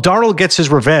 Well, Darnold gets his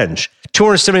revenge.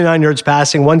 279 yards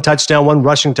passing, 1 touchdown, 1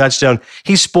 rushing touchdown.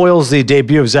 He spoils the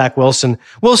debut of Zach Wilson.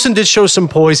 Wilson did show some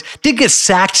poise, did get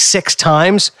sacked 6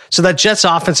 times, so that Jets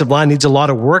offensive line needs a lot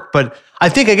of work. But I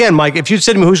think, again, Mike, if you'd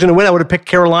said to me who's going to win, I would have picked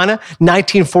Carolina.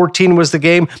 19-14 was the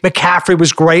game. McCaffrey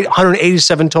was great,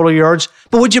 187 total yards.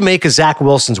 But what'd you make of Zach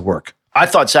Wilson's work? I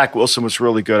thought Zach Wilson was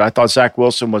really good. I thought Zach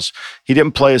Wilson he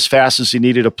didn't play as fast as he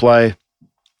needed to play,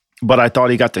 but I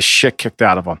thought he got the shit kicked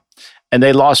out of him. And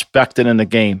they lost Becton in the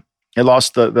game. They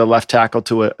lost the left tackle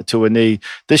to a knee.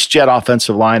 This Jet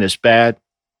offensive line is bad.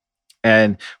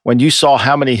 And when you saw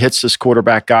how many hits this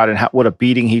quarterback got and what a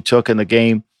beating he took in the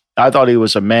game, I thought he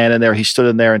was a man in there. He stood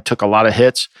in there and took a lot of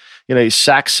hits. You know, he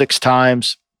sacked 6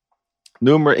 times.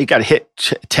 He got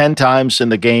hit 10 times in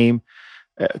the game,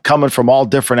 coming from all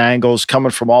different angles,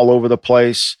 coming from all over the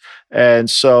place. And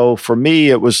so for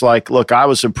me, it was like, look, I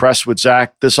was impressed with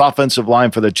Zach. This offensive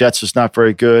line for the Jets is not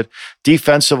very good.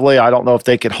 Defensively, I don't know if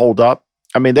they can hold up.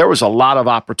 I mean, there was a lot of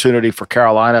opportunity for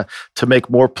Carolina to make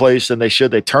more plays than they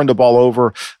should. They turned the ball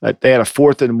over. They had a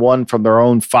 4th and 1 from their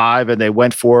own 5, and they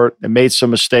went for it and made some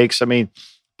mistakes. I mean,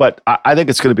 but I think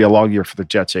it's going to be a long year for the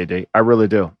Jets, AD. I really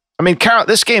do. I mean,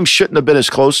 this game shouldn't have been as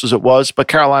close as it was, but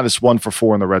Carolina's 1 for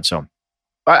 4 in the red zone.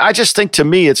 I just think, to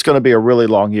me, it's going to be a really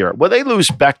long year. When they lose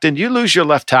Becton, you lose your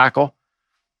left tackle,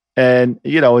 and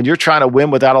you're trying to win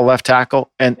without a left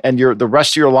tackle, and the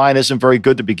rest of your line isn't very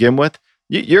good to begin with.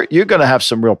 You're going to have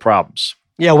some real problems.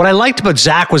 Yeah, what I liked about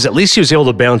Zach was at least he was able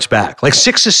to bounce back. Like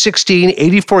 6 of 16,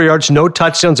 84 yards, no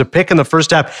touchdowns, a pick in the first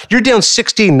half. You're down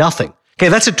 16-0. Okay,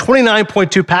 that's a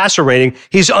 29.2 passer rating.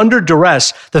 He's under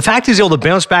duress. The fact he's able to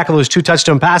bounce back on those 2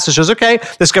 touchdown passes shows, okay,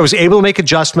 this guy was able to make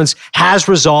adjustments, has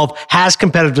resolve, has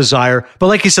competitive desire. But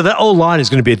like you said, that O-line is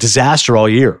going to be a disaster all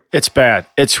year. It's bad.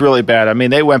 It's really bad. I mean,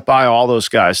 they went by all those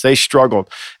guys. They struggled.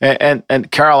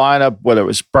 And Carolina, whether it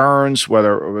was Burns,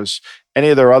 whether it was any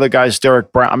of their other guys,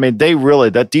 Derek Brown, I mean,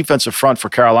 that defensive front for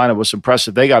Carolina was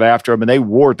impressive. They got after him, and they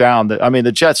wore down.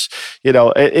 The Jets,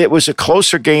 it was a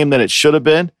closer game than it should have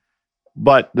been.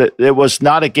 But it was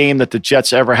not a game that the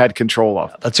Jets ever had control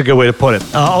of. That's a good way to put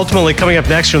it. Ultimately, coming up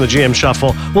next from the GM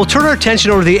Shuffle, we'll turn our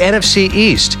attention over to the NFC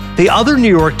East. The other New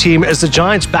York team as the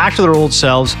Giants back to their old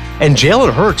selves, and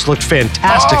Jalen Hurts looked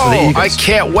fantastic for the Eagles. I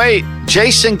can't wait.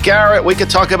 Jason Garrett, we could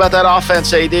talk about that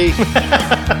offense, AD.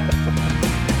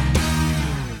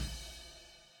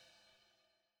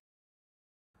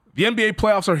 The NBA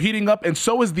playoffs are heating up, and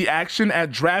so is the action at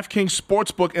DraftKings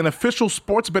Sportsbook, an official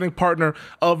sports betting partner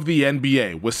of the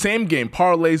NBA. With same-game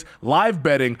parlays, live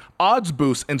betting, odds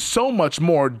boosts, and so much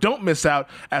more, don't miss out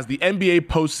as the NBA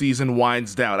postseason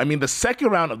winds down. I mean, the second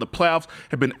round of the playoffs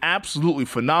have been absolutely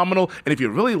phenomenal, and if you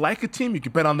really like a team, you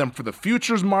can bet on them for the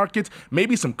futures markets,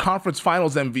 maybe some conference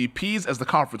finals MVPs as the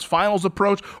conference finals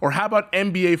approach, or how about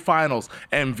NBA Finals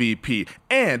MVP?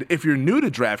 And if you're new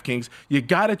to DraftKings, you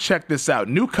gotta check this out.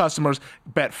 New customers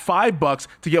bet $5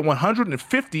 to get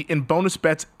 $150 in bonus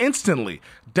bets instantly.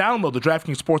 Download the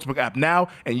DraftKings Sportsbook app now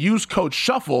and use code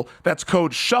SHUFFLE, that's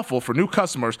code SHUFFLE for new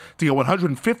customers, to get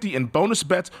 $150 in bonus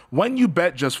bets when you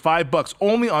bet just $5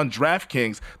 only on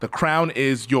DraftKings. The crown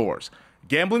is yours.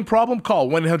 Gambling problem? Call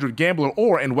 1-800-GAMBLER,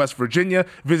 or in West Virginia,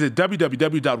 visit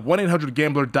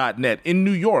www.1800gambler.net. In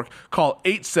New York, call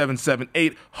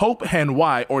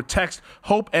 877-8-HOPE-NY or text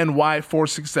HOPE-NY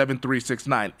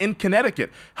 467-369. In Connecticut,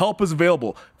 help is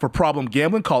available. For problem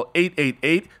gambling, call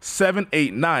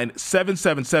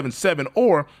 888-789-7777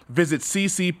 or visit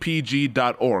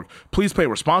ccpg.org. Please play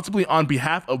responsibly on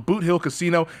behalf of Boot Hill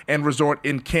Casino and Resort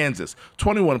in Kansas.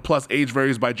 21 plus, age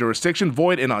varies by jurisdiction,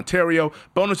 void in Ontario.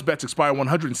 Bonus bets expire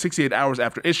 168 hours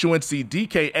after issuance. See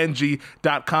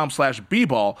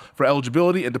dkng.com/bball for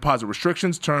eligibility and deposit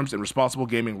restrictions, terms, and responsible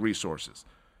gaming resources.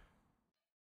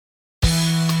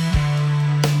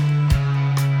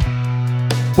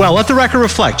 Well, let the record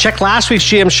reflect. Check last week's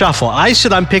GM Shuffle. I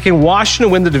said I'm picking Washington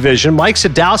to win the division. Mike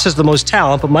said Dallas has the most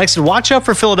talent, but Mike said watch out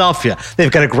for Philadelphia. They've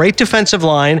got a great defensive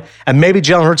line, and maybe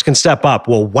Jalen Hurts can step up.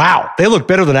 Well, wow. They look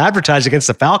better than advertised against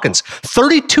the Falcons.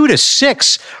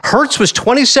 32-6. Hurts was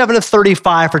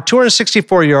 27-35 for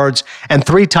 264 yards and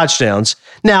 3 touchdowns.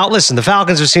 Now, listen, the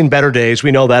Falcons have seen better days. We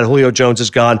know that. Julio Jones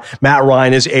is gone. Matt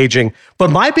Ryan is aging.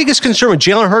 But my biggest concern with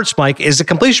Jalen Hurts, Mike, is the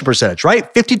completion percentage,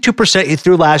 right? 52% he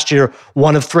threw last year,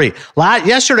 1 of 3.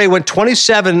 Yesterday went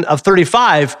 27 of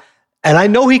 35, and I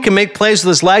know he can make plays with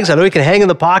his legs. I know he can hang in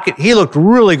the pocket. He looked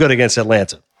really good against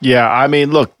Atlanta. Yeah, I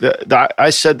mean, look,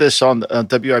 I said this on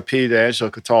WIP to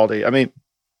Angelo Cataldi. I mean,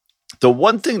 the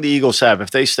one thing the Eagles have,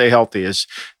 if they stay healthy, is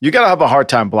you got to have a hard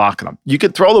time blocking them. You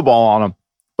can throw the ball on them,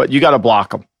 but you got to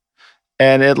block them.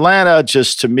 And Atlanta,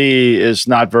 just to me, is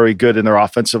not very good in their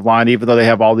offensive line, even though they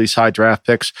have all these high draft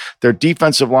picks. Their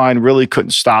defensive line really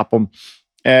couldn't stop them.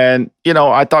 And, you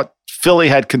know, I thought Philly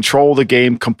had control of the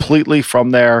game completely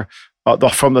from there,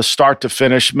 from the start to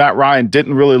finish. Matt Ryan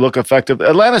didn't really look effective.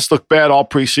 Atlanta's looked bad all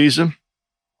preseason,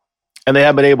 and they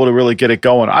haven't been able to really get it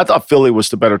going. I thought Philly was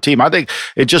the better team. I think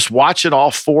just watching all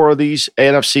 4 of these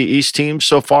NFC East teams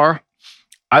so far,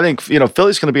 I think, you know,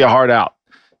 Philly's going to be a hard out,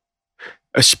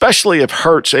 especially if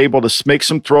Hurts able to make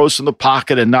some throws in the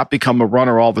pocket and not become a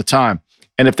runner all the time.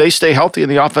 And if they stay healthy in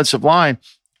the offensive line,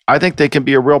 I think they can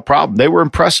be a real problem. They were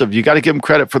impressive. You got to give them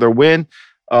credit for their win.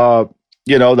 You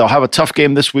know, they'll have a tough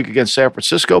game this week against San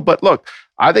Francisco. But look,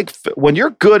 I think when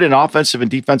you're good in offensive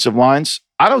and defensive lines,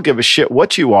 I don't give a shit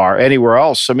what you are anywhere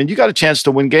else. I mean, you got a chance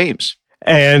to win games.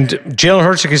 And Jalen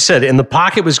Hurts, like I said, in the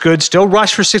pocket was good. Still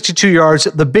rushed for 62 yards.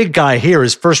 The big guy here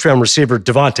is first-round receiver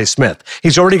Devontae Smith.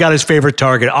 He's already got his favorite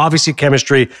target. Obviously,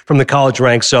 chemistry from the college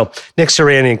ranks. So Nick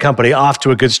Sirianni and company off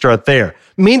to a good start there.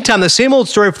 Meantime, the same old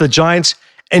story for the Giants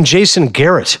and Jason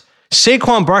Garrett.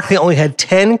 Saquon Barkley only had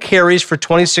 10 carries for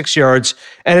 26 yards,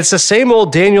 and it's the same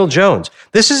old Daniel Jones.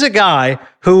 This is a guy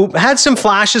who had some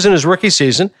flashes in his rookie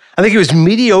season. I think he was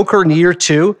mediocre in year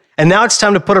 2, and now it's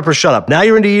time to put up or shut up. Now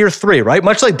you're into year 3, right?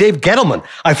 Much like Dave Gettleman.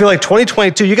 I feel like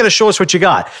 2022, you got to show us what you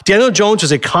got. Daniel Jones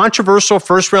was a controversial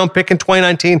first-round pick in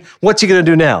 2019. What's he going to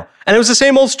do now? And it was the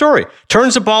same old story.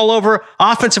 Turns the ball over.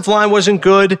 Offensive line wasn't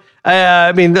good.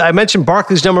 I mentioned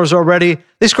Barkley's numbers already.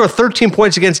 They scored 13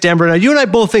 points against Denver. Now, you and I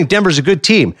both think Denver's a good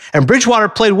team. And Bridgewater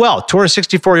played well.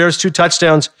 264 yards, 2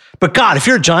 touchdowns. But God, if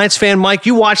you're a Giants fan, Mike,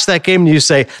 you watch that game and you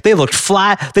say, they looked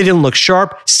flat. They didn't look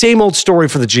sharp. Same old story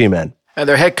for the G-men. And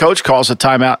their head coach calls a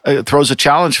timeout, throws a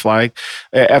challenge flag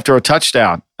after a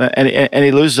touchdown. And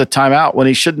he loses a timeout when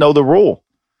he should know the rule.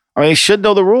 I mean, he should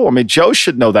know the rule. I mean, Joe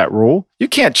should know that rule. You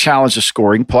can't challenge a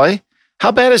scoring play. How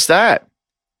bad is that?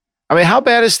 I mean, how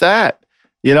bad is that?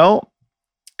 You know?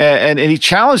 And he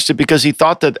challenged it because he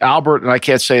thought that Albert, and I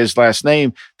can't say his last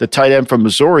name, the tight end from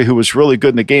Missouri, who was really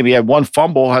good in the game. He had 1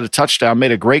 fumble, had a touchdown,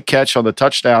 made a great catch on the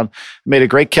touchdown, made a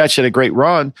great catch and a great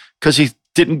run because he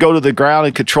didn't go to the ground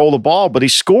and control the ball, but he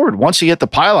scored. Once he hit the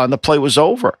pylon, the play was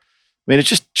over. I mean, it's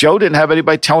just Joe didn't have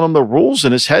anybody telling him the rules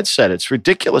in his headset. It's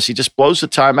ridiculous. He just blows the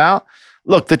timeout.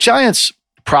 Look, the Giants'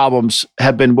 problems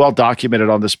have been well documented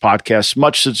on this podcast,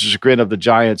 much to the chagrin of the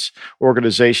Giants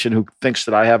organization who thinks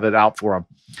that I have it out for them.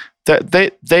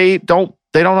 They don't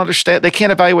understand. They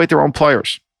can't evaluate their own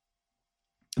players.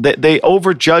 They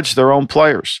overjudge their own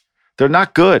players. They're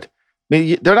not good. I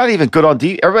mean, they're not even good on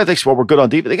defense. Everybody thinks, well, we're good on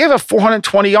defense. They gave up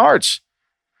 420 yards.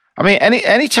 I mean,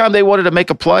 anytime they wanted to make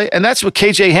a play, and that's with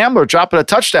KJ Hamler dropping a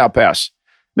touchdown pass.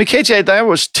 I mean, KJ Hamler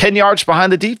was 10 yards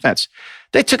behind the defense.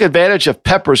 They took advantage of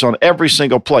Peppers on every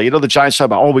single play. You know, the Giants talk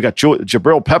about, we got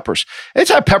Jabril Peppers.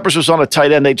 Anytime Peppers was on a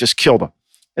tight end, they just killed him.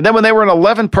 And then when they were in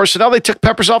 11 personnel, they took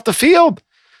Peppers off the field.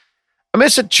 I mean,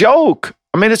 it's a joke.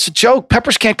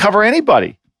 Peppers can't cover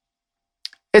anybody.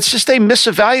 It's just they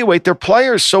misevaluate their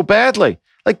players so badly.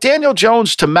 Like Daniel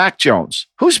Jones to Mac Jones.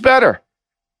 Who's better?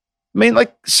 I mean,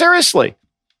 like, seriously.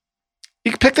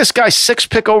 You can pick this guy 6th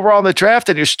pick overall in the draft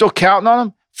and you're still counting on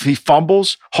him. He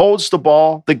fumbles, holds the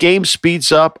ball, the game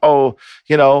speeds up. Oh,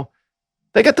 you know,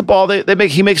 they get the ball.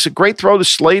 He makes a great throw to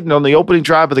Slayton on the opening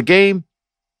drive of the game.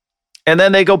 And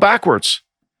then they go backwards.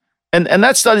 And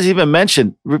that's not even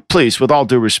mentioned, please, with all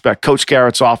due respect, Coach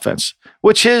Garrett's offense,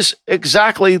 which is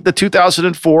exactly the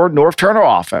 2004 Norv Turner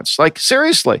offense. Like,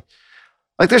 seriously.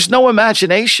 Like, there's no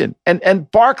imagination. And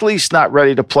Barkley's not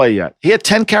ready to play yet. He had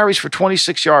 10 carries for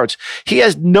 26 yards. He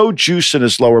has no juice in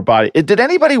his lower body. Did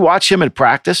anybody watch him in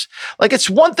practice? Like,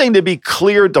 it's one thing to be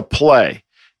cleared to play.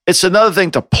 It's another thing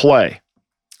to play.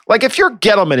 Like, if you're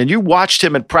Gettleman and you watched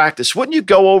him in practice, wouldn't you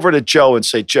go over to Joe and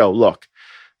say, Joe, look,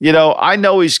 you know, I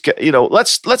know he's, you know,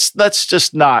 let's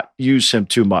just not use him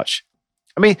too much.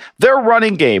 I mean, their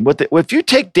running game, if you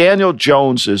take Daniel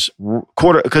Jones's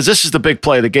quarter, because this is the big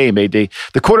play of the game, AD,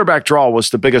 the quarterback draw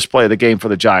was the biggest play of the game for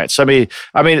the Giants. I mean,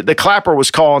 the Clapper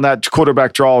was calling that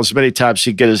quarterback draw as many times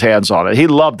he'd get his hands on it. He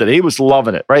loved it. He was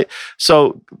loving it, right?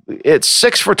 So it's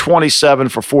 6 for 27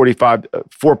 for 45,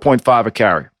 4.5 a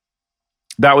carry.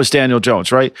 That was Daniel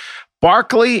Jones, right?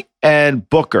 Barkley and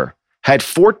Booker had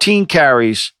 14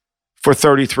 carries for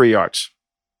 33 yards.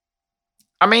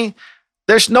 I mean,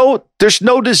 there's no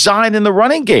design in the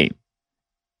running game.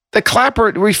 The Clapper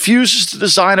refuses to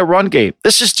design a run game.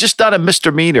 This is just not a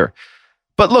misdemeanor.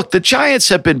 But look, the Giants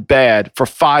have been bad for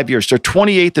 5 years. They're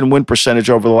 28th in win percentage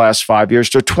over the last 5 years.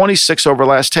 They're 26 over the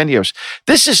last 10 years.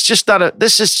 This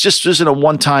just isn't a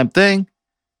one-time thing.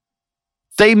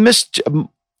 They missed.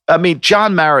 I mean,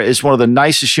 John Mara is one of the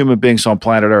nicest human beings on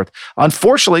planet Earth.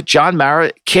 Unfortunately, John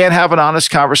Mara can't have an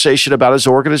honest conversation about his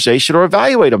organization or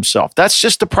evaluate himself. That's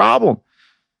just the problem.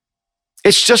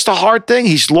 It's just a hard thing.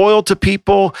 He's loyal to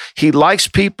people. He likes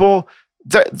people.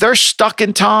 They're stuck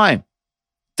in time.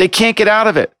 They can't get out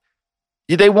of it.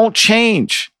 They won't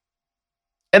change.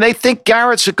 And they think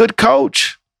Garrett's a good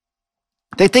coach.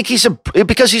 They think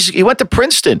because he went to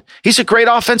Princeton. He's a great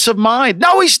offensive mind.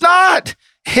 No, he's not.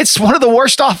 It's one of the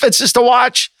worst offenses to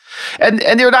watch. And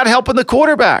you're not helping the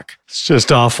quarterback. It's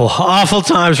just awful. Awful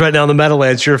times right now in the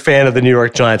Meadowlands. You're a fan of the New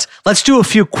York Giants. Let's do a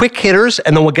few quick hitters,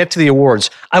 and then we'll get to the awards.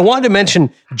 I wanted to mention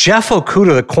Jeff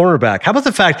Okudah, the cornerback. How about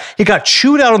the fact he got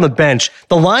chewed out on the bench?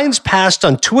 The Lions passed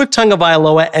on Tua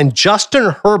Tagovailoa and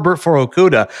Justin Herbert for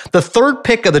Okudah. The third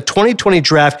pick of the 2020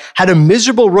 draft had a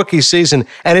miserable rookie season,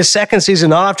 and his second season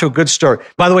not off to a good start.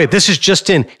 By the way, this is just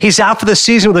in. He's out for the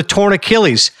season with a torn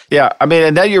Achilles. Yeah, I mean,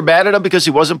 and then you're mad at him because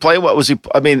he wasn't playing. What was he?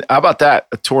 I mean, how about that?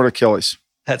 A torn Achilles.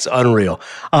 That's unreal.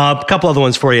 A couple other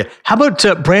ones for you. How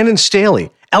about Brandon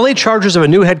Staley? LA Chargers have a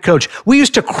new head coach. We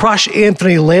used to crush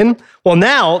Anthony Lynn. Well,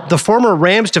 now the former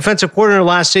Rams defensive coordinator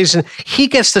last season, he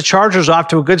gets the Chargers off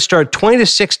to a good start,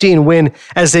 20-16 win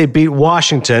as they beat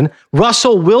Washington.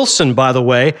 Russell Wilson, by the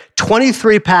way,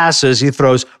 23 passes. He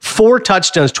throws 4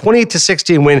 touchdowns,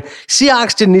 28-16 win.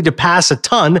 Seahawks didn't need to pass a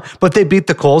ton, but they beat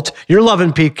the Colts. You're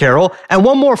loving Pete Carroll. And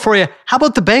one more for you. How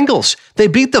about the Bengals? They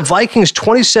beat the Vikings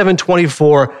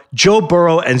 27-24. Joe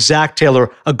Burrow and Zach Taylor,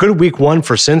 a good week 1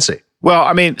 for Cincy. Well,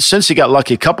 I mean, since he got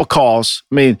lucky, a couple calls.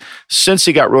 I mean, since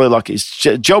he got really lucky,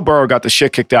 Joe Burrow got the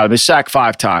shit kicked out of him. He sacked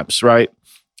 5 times, right?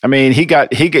 I mean, he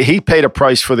paid a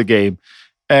price for the game.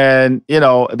 And,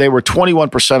 they were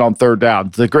 21% on third down.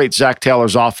 The great Zach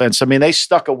Taylor's offense. I mean, they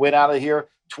stuck a win out of here,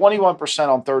 21%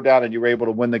 on third down, and you were able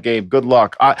to win the game. Good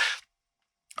luck.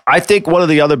 I think one of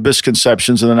the other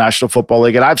misconceptions in the National Football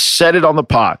League, and I've said it on the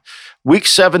pod, Week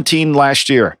 17 last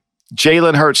year,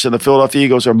 Jalen Hurts and the Philadelphia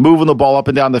Eagles are moving the ball up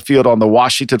and down the field on the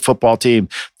Washington football team,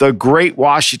 the great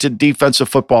Washington defensive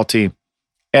football team.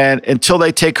 And until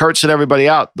they take Hurts and everybody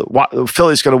out, the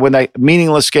Philly's going to win that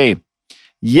meaningless game.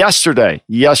 Yesterday,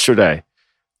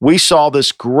 we saw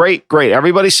this great.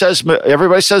 Everybody says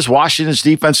Washington's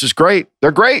defense is great.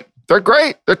 They're great.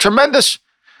 They're tremendous.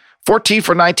 14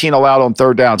 for 19 allowed on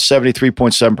third down,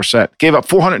 73.7%. Gave up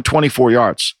 424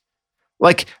 yards.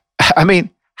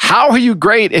 How are you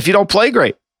great if you don't play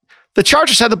great? The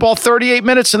Chargers had the ball 38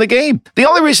 minutes in the game. The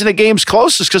only reason the game's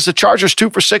close is because the Chargers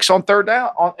 2 for 6 on third down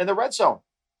in the red zone.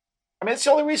 I mean, it's the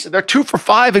only reason. They're 2 for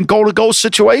 5 in goal-to-goal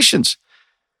situations.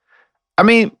 I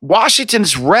mean,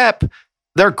 Washington's rep,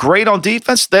 they're great on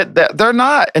defense. They're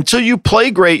not. Until you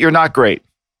play great, you're not great.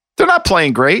 They're not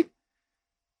playing great.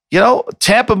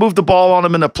 Tampa moved the ball on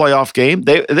them in the playoff game.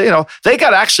 They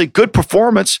got actually good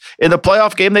performance in the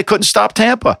playoff game. They couldn't stop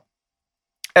Tampa.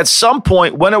 At some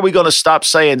point, when are we going to stop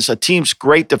saying a team's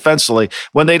great defensively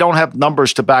when they don't have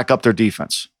numbers to back up their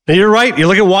defense? Now, you're right. You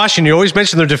look at Washington, you always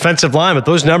mention their defensive line, but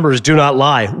those numbers do not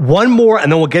lie. One more,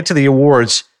 and then we'll get to the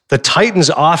awards. The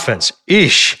Titans offense.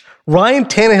 Ryan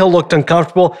Tannehill looked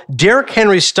uncomfortable. Derrick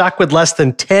Henry stuck with less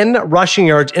than 10 rushing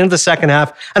yards into the second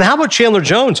half. And how about Chandler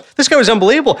Jones? This guy was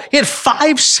unbelievable. He had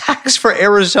 5 sacks for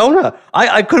Arizona.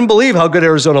 I couldn't believe how good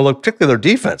Arizona looked, particularly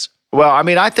their defense. Well, I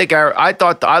mean,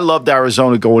 I loved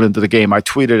Arizona going into the game. I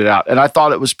tweeted it out, and I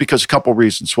thought it was because a couple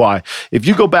reasons why. If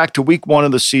you go back to week 1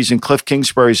 of the season, Cliff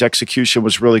Kingsbury's execution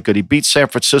was really good. He beat San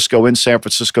Francisco in San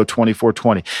Francisco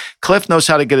 24-20. Cliff knows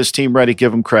how to get his team ready.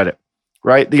 Give him credit,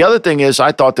 right? The other thing is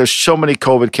I thought there's so many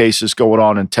COVID cases going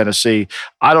on in Tennessee.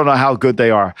 I don't know how good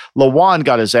they are. Lewan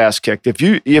got his ass kicked. If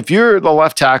you're the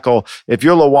left tackle, if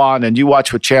you're Lewan and you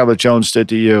watch what Chandler Jones did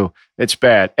to you, it's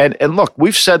bad. And look,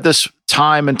 we've said this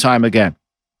time and time again.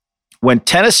 When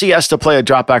Tennessee has to play a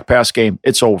drop back pass game,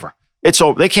 it's over. It's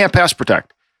over. They can't pass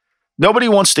protect. Nobody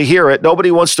wants to hear it.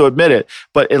 Nobody wants to admit it.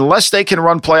 But unless they can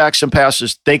run play action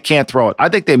passes, they can't throw it. I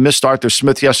think they missed Arthur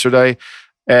Smith yesterday,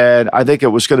 and I think it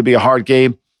was going to be a hard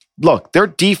game. Look, their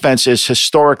defense is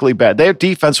historically bad. Their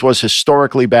defense was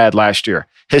historically bad last year.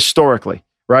 Historically,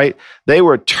 right? They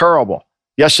were terrible.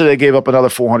 Yesterday, they gave up another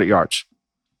 400 yards.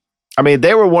 I mean,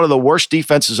 they were one of the worst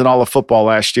defenses in all of football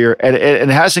last year, and it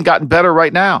hasn't gotten better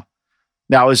right now.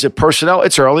 Now, is it personnel?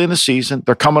 It's early in the season.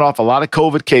 They're coming off a lot of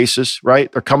COVID cases,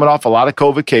 right? They're coming off a lot of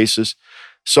COVID cases,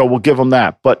 so we'll give them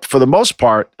that. But for the most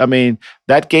part, I mean,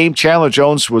 that game, Chandler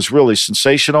Jones was really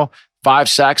sensational. 5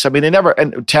 sacks. I mean, and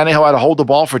Tannehill had to hold the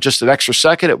ball for just an extra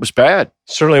second. It was bad.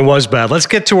 Certainly was bad. Let's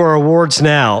get to our awards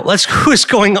now. Who's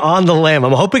going on the lamb?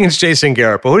 I'm hoping it's Jason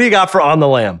Garrett, but who do you got for on the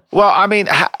lamb? Well, I mean,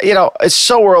 it's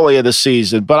so early in the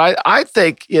season, but I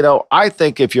think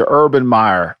if you're Urban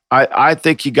Meyer, I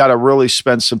think you got to really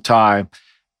spend some time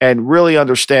and really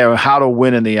understand how to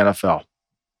win in the NFL.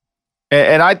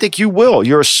 And I think you will.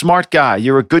 You're a smart guy.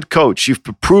 You're a good coach. You've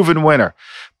a proven winner.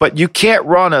 But you can't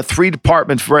run a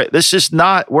 3-department.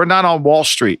 We're not on Wall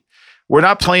Street. We're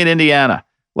not playing Indiana.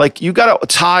 Like, you got to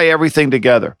tie everything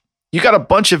together. You got a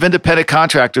bunch of independent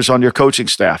contractors on your coaching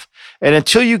staff. And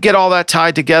until you get all that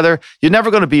tied together, you're never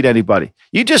going to beat anybody.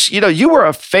 You were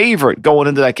a favorite going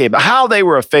into that game. How they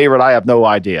were a favorite, I have no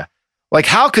idea. Like,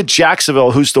 how could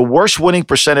Jacksonville, who's the worst winning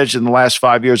percentage in the last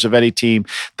 5 years of any team,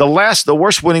 the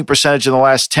worst winning percentage in the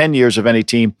last 10 years of any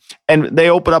team, and they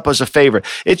open up as a favorite?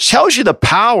 It tells you the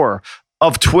power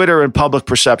of Twitter and public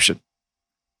perception.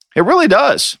 It really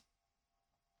does.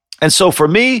 And so for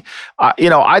me,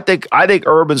 I think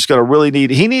Urban's going to really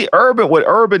what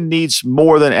Urban needs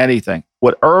more than anything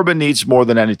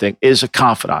is a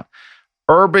confidant.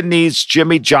 Urban needs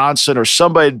Jimmy Johnson or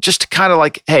somebody just to kind of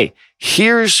like, hey,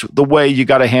 here's the way you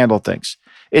got to handle things.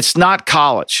 It's not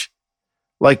college.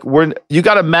 Like, you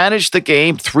got to manage the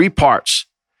game 3 parts.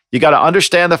 You got to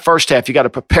understand the first half. You got to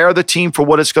prepare the team for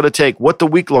what it's going to take, what the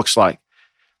week looks like.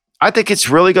 I think it's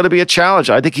really going to be a challenge.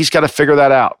 I think he's got to figure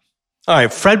that out. All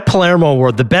right, Fred Palermo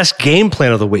Award, the best game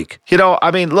plan of the week. I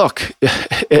mean, look,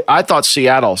 I thought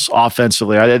Seattle's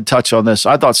offensively, I didn't touch on this.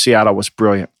 I thought Seattle was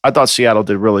brilliant. I thought Seattle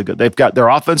did really good. They've got their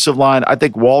offensive line. I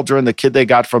think Waldron, the kid they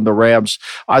got from the Rams,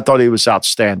 I thought he was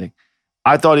outstanding.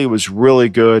 I thought he was really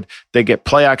good. They get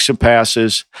play action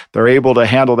passes. They're able to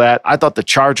handle that. I thought the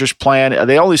Chargers plan,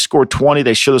 they only scored 20.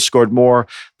 They should have scored more.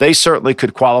 They certainly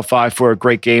could qualify for a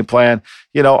great game plan.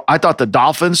 I thought the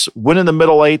Dolphins winning the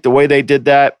middle 8, the way they did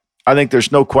that, I think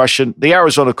there's no question. The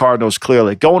Arizona Cardinals,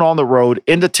 clearly going on the road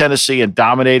into Tennessee and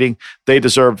dominating, they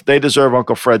deserve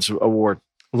Uncle Fred's award.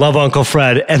 Love Uncle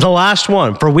Fred. And the last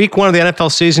one for week 1 of the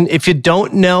NFL season. If you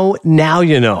don't know, now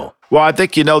you know. Well, I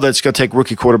think that it's going to take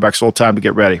rookie quarterbacks a little time to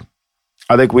get ready.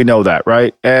 I think we know that,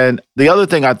 right? And the other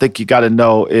thing I think you got to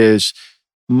know is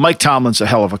Mike Tomlin's a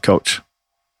hell of a coach.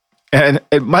 And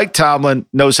Mike Tomlin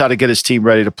knows how to get his team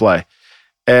ready to play.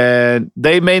 And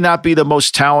they may not be the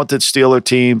most talented Steeler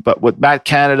team, but with Matt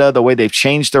Canada, the way they've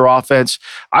changed their offense,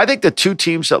 I think the 2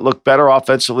 teams that look better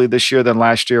offensively this year than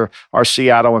last year are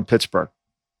Seattle and Pittsburgh.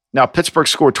 Now, Pittsburgh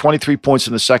scored 23 points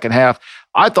in the second half.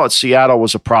 I thought Seattle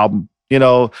was a problem.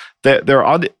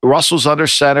 Russell's under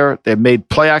center. They made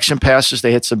play action passes.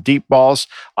 They hit some deep balls.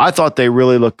 I thought they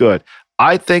really looked good.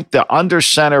 I think the under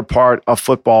center part of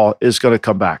football is going to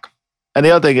come back. And the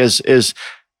other thing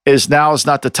is now is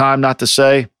not the time not to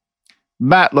say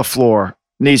Matt LaFleur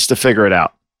needs to figure it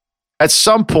out. At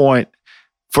some point,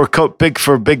 for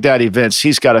Big Daddy Vince,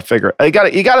 he's got to figure it.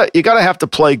 You got to have to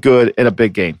play good in a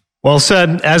big game. Well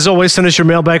said. As always, send us your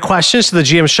mailbag questions to the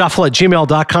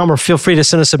GMShuffle@gmail.com, or feel free to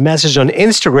send us a message on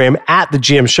Instagram at the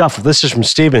GM Shuffle. This is from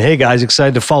Steven. Hey guys,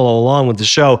 excited to follow along with the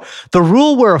show. The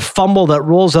rule where a fumble that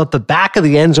rolls out the back of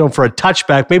the end zone for a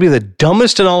touchback may be the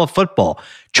dumbest in all of football.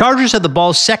 Chargers had the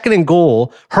ball 2nd and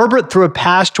goal. Herbert threw a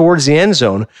pass towards the end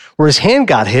zone where his hand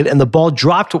got hit and the ball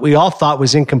dropped what we all thought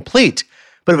was incomplete.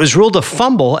 But it was ruled a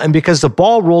fumble, and because the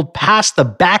ball rolled past the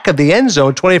back of the end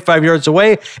zone 25 yards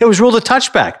away, it was ruled a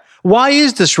touchback. Why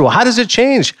is this rule? How does it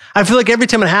change? I feel like every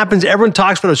time it happens, everyone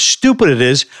talks about how stupid it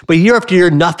is, but year after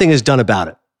year, nothing is done about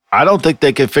it. I don't think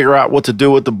they can figure out what to do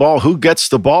with the ball. Who gets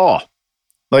the ball?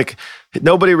 Like,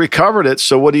 nobody recovered it,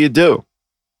 so what do you do?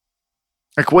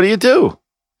 Like, what do you do?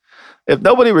 If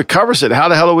nobody recovers it, how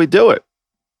the hell do we do it?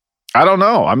 I don't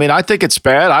know. I mean, I think it's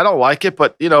bad. I don't like it,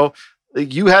 but,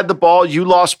 you had the ball, you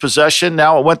lost possession,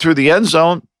 now it went through the end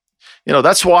zone.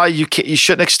 That's why you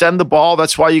shouldn't extend the ball.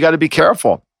 That's why you got to be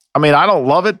careful. I mean, I don't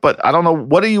love it, but I don't know.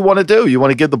 What do you want to do? You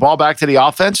want to give the ball back to the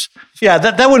offense? Yeah,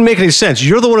 that wouldn't make any sense.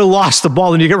 You're the one who lost the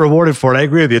ball and you get rewarded for it. I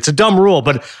agree with you. It's a dumb rule,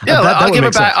 but I'll give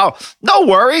it back. Oh, no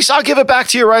worries. I'll give it back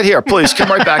to you right here. Please come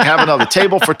right back. Have another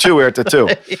table for two here at the 2.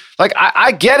 Like,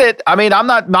 I get it. I mean, I'm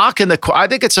not knocking I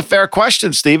think it's a fair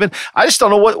question, Stephen. I just don't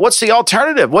know what's the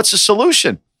alternative. What's the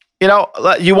solution? You know,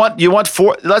 you want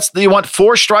 4. You want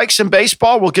 4 strikes in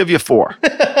baseball? We'll give you 4.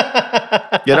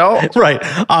 You know, right?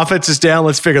 Offense is down.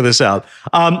 Let's figure this out.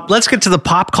 Let's get to the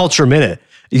pop culture minute.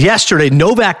 Yesterday,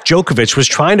 Novak Djokovic was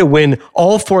trying to win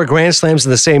all 4 Grand Slams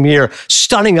in the same year.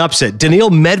 Stunning upset. Daniil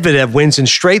Medvedev wins in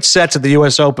straight sets at the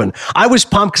U.S. Open. I was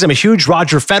pumped because I'm a huge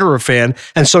Roger Federer fan.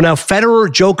 And so now Federer,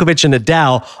 Djokovic, and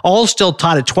Nadal all still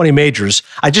tied at 20 majors.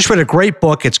 I just read a great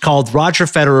book. It's called Roger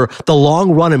Federer, The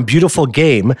Long Run and Beautiful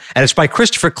Game. And it's by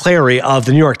Christopher Clarey of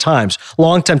the New York Times,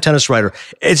 longtime tennis writer.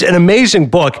 It's an amazing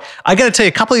book. I got to tell you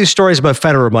a couple of these stories about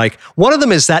Federer, Mike. One of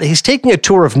them is that he's taking a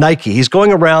tour of Nike. He's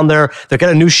going around there. They've got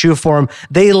a new shoe for him.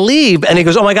 They leave and he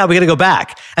goes, oh my God, we got to go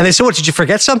back. And they said, what, did you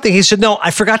forget something? He said, no, I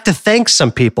forgot to thank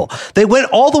some people. They went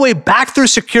all the way back through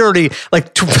security,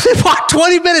 like they walked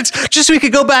 20 minutes just so he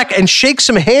could go back and shake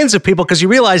some hands of people because he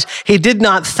realized he did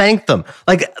not thank them.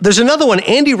 Like there's another one.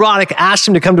 Andy Roddick asked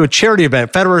him to come to a charity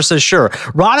event. Federer says, sure.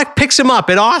 Roddick picks him up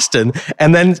in Austin.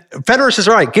 And then Federer says,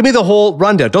 all right, give me the whole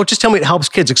rundown. Don't just tell me it helps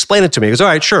kids. Explain it to me. He goes, all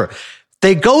right, sure.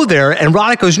 They go there, and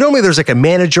Roddick goes, normally there's like a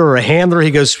manager or a handler.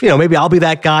 He goes, maybe I'll be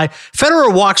that guy.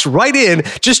 Federer walks right in,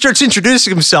 just starts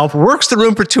introducing himself, works the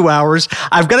room for 2 hours.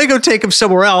 I've got to go take him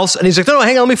somewhere else. And he's like, no,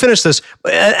 hang on, let me finish this.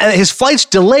 And his flight's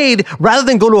delayed. Rather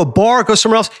than go to a bar, go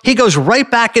somewhere else, he goes right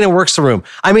back in and works the room.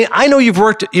 I mean, I know you've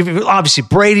obviously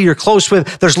Brady, you're close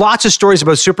with. There's lots of stories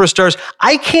about superstars.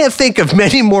 I can't think of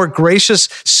many more gracious,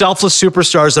 selfless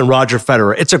superstars than Roger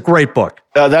Federer. It's a great book.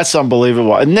 That's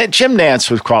unbelievable. And Jim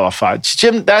Nantz was qualified.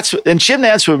 Jim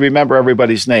Nantz would remember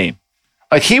everybody's name.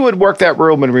 Like he would work that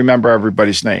room and remember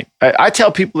everybody's name. I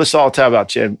tell people this all the time about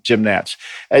Jim Nantz.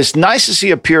 As nice as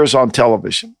he appears on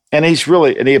television, and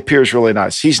he appears really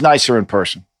nice. He's nicer in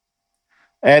person.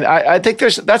 And I think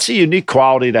that's a unique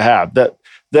quality to have.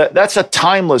 That's a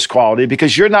timeless quality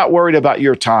because you're not worried about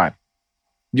your time.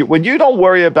 When you don't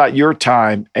worry about your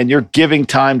time and you're giving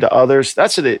time to others,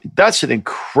 that's an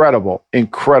incredible,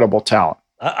 incredible talent.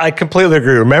 I completely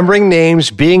agree. Remembering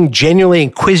names, being genuinely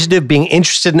inquisitive, being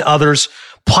interested in others,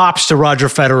 props to Roger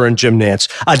Federer and Jim Nantz.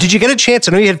 Did you get a chance?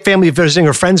 I know you had family visiting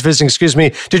or friends visiting, excuse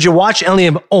me. Did you watch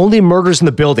Only Murders in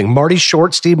the Building? Marty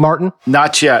Short, Steve Martin?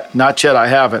 Not yet. I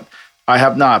haven't. I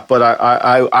have not, but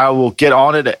I will get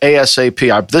on it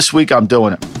ASAP. This week I'm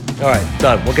doing it. All right,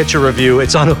 done. We'll get your review.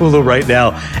 It's on Hulu right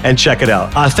now, and check it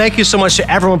out. Thank you so much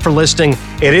to everyone for listening.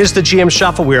 It is the GM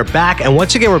Shuffle. We are back, and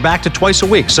once again, we're back to twice a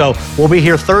week. So we'll be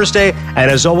here Thursday, and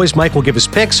as always, Mike will give his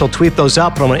picks. He'll tweet those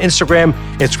out, put them on Instagram.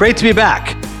 It's great to be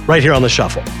back right here on The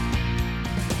Shuffle.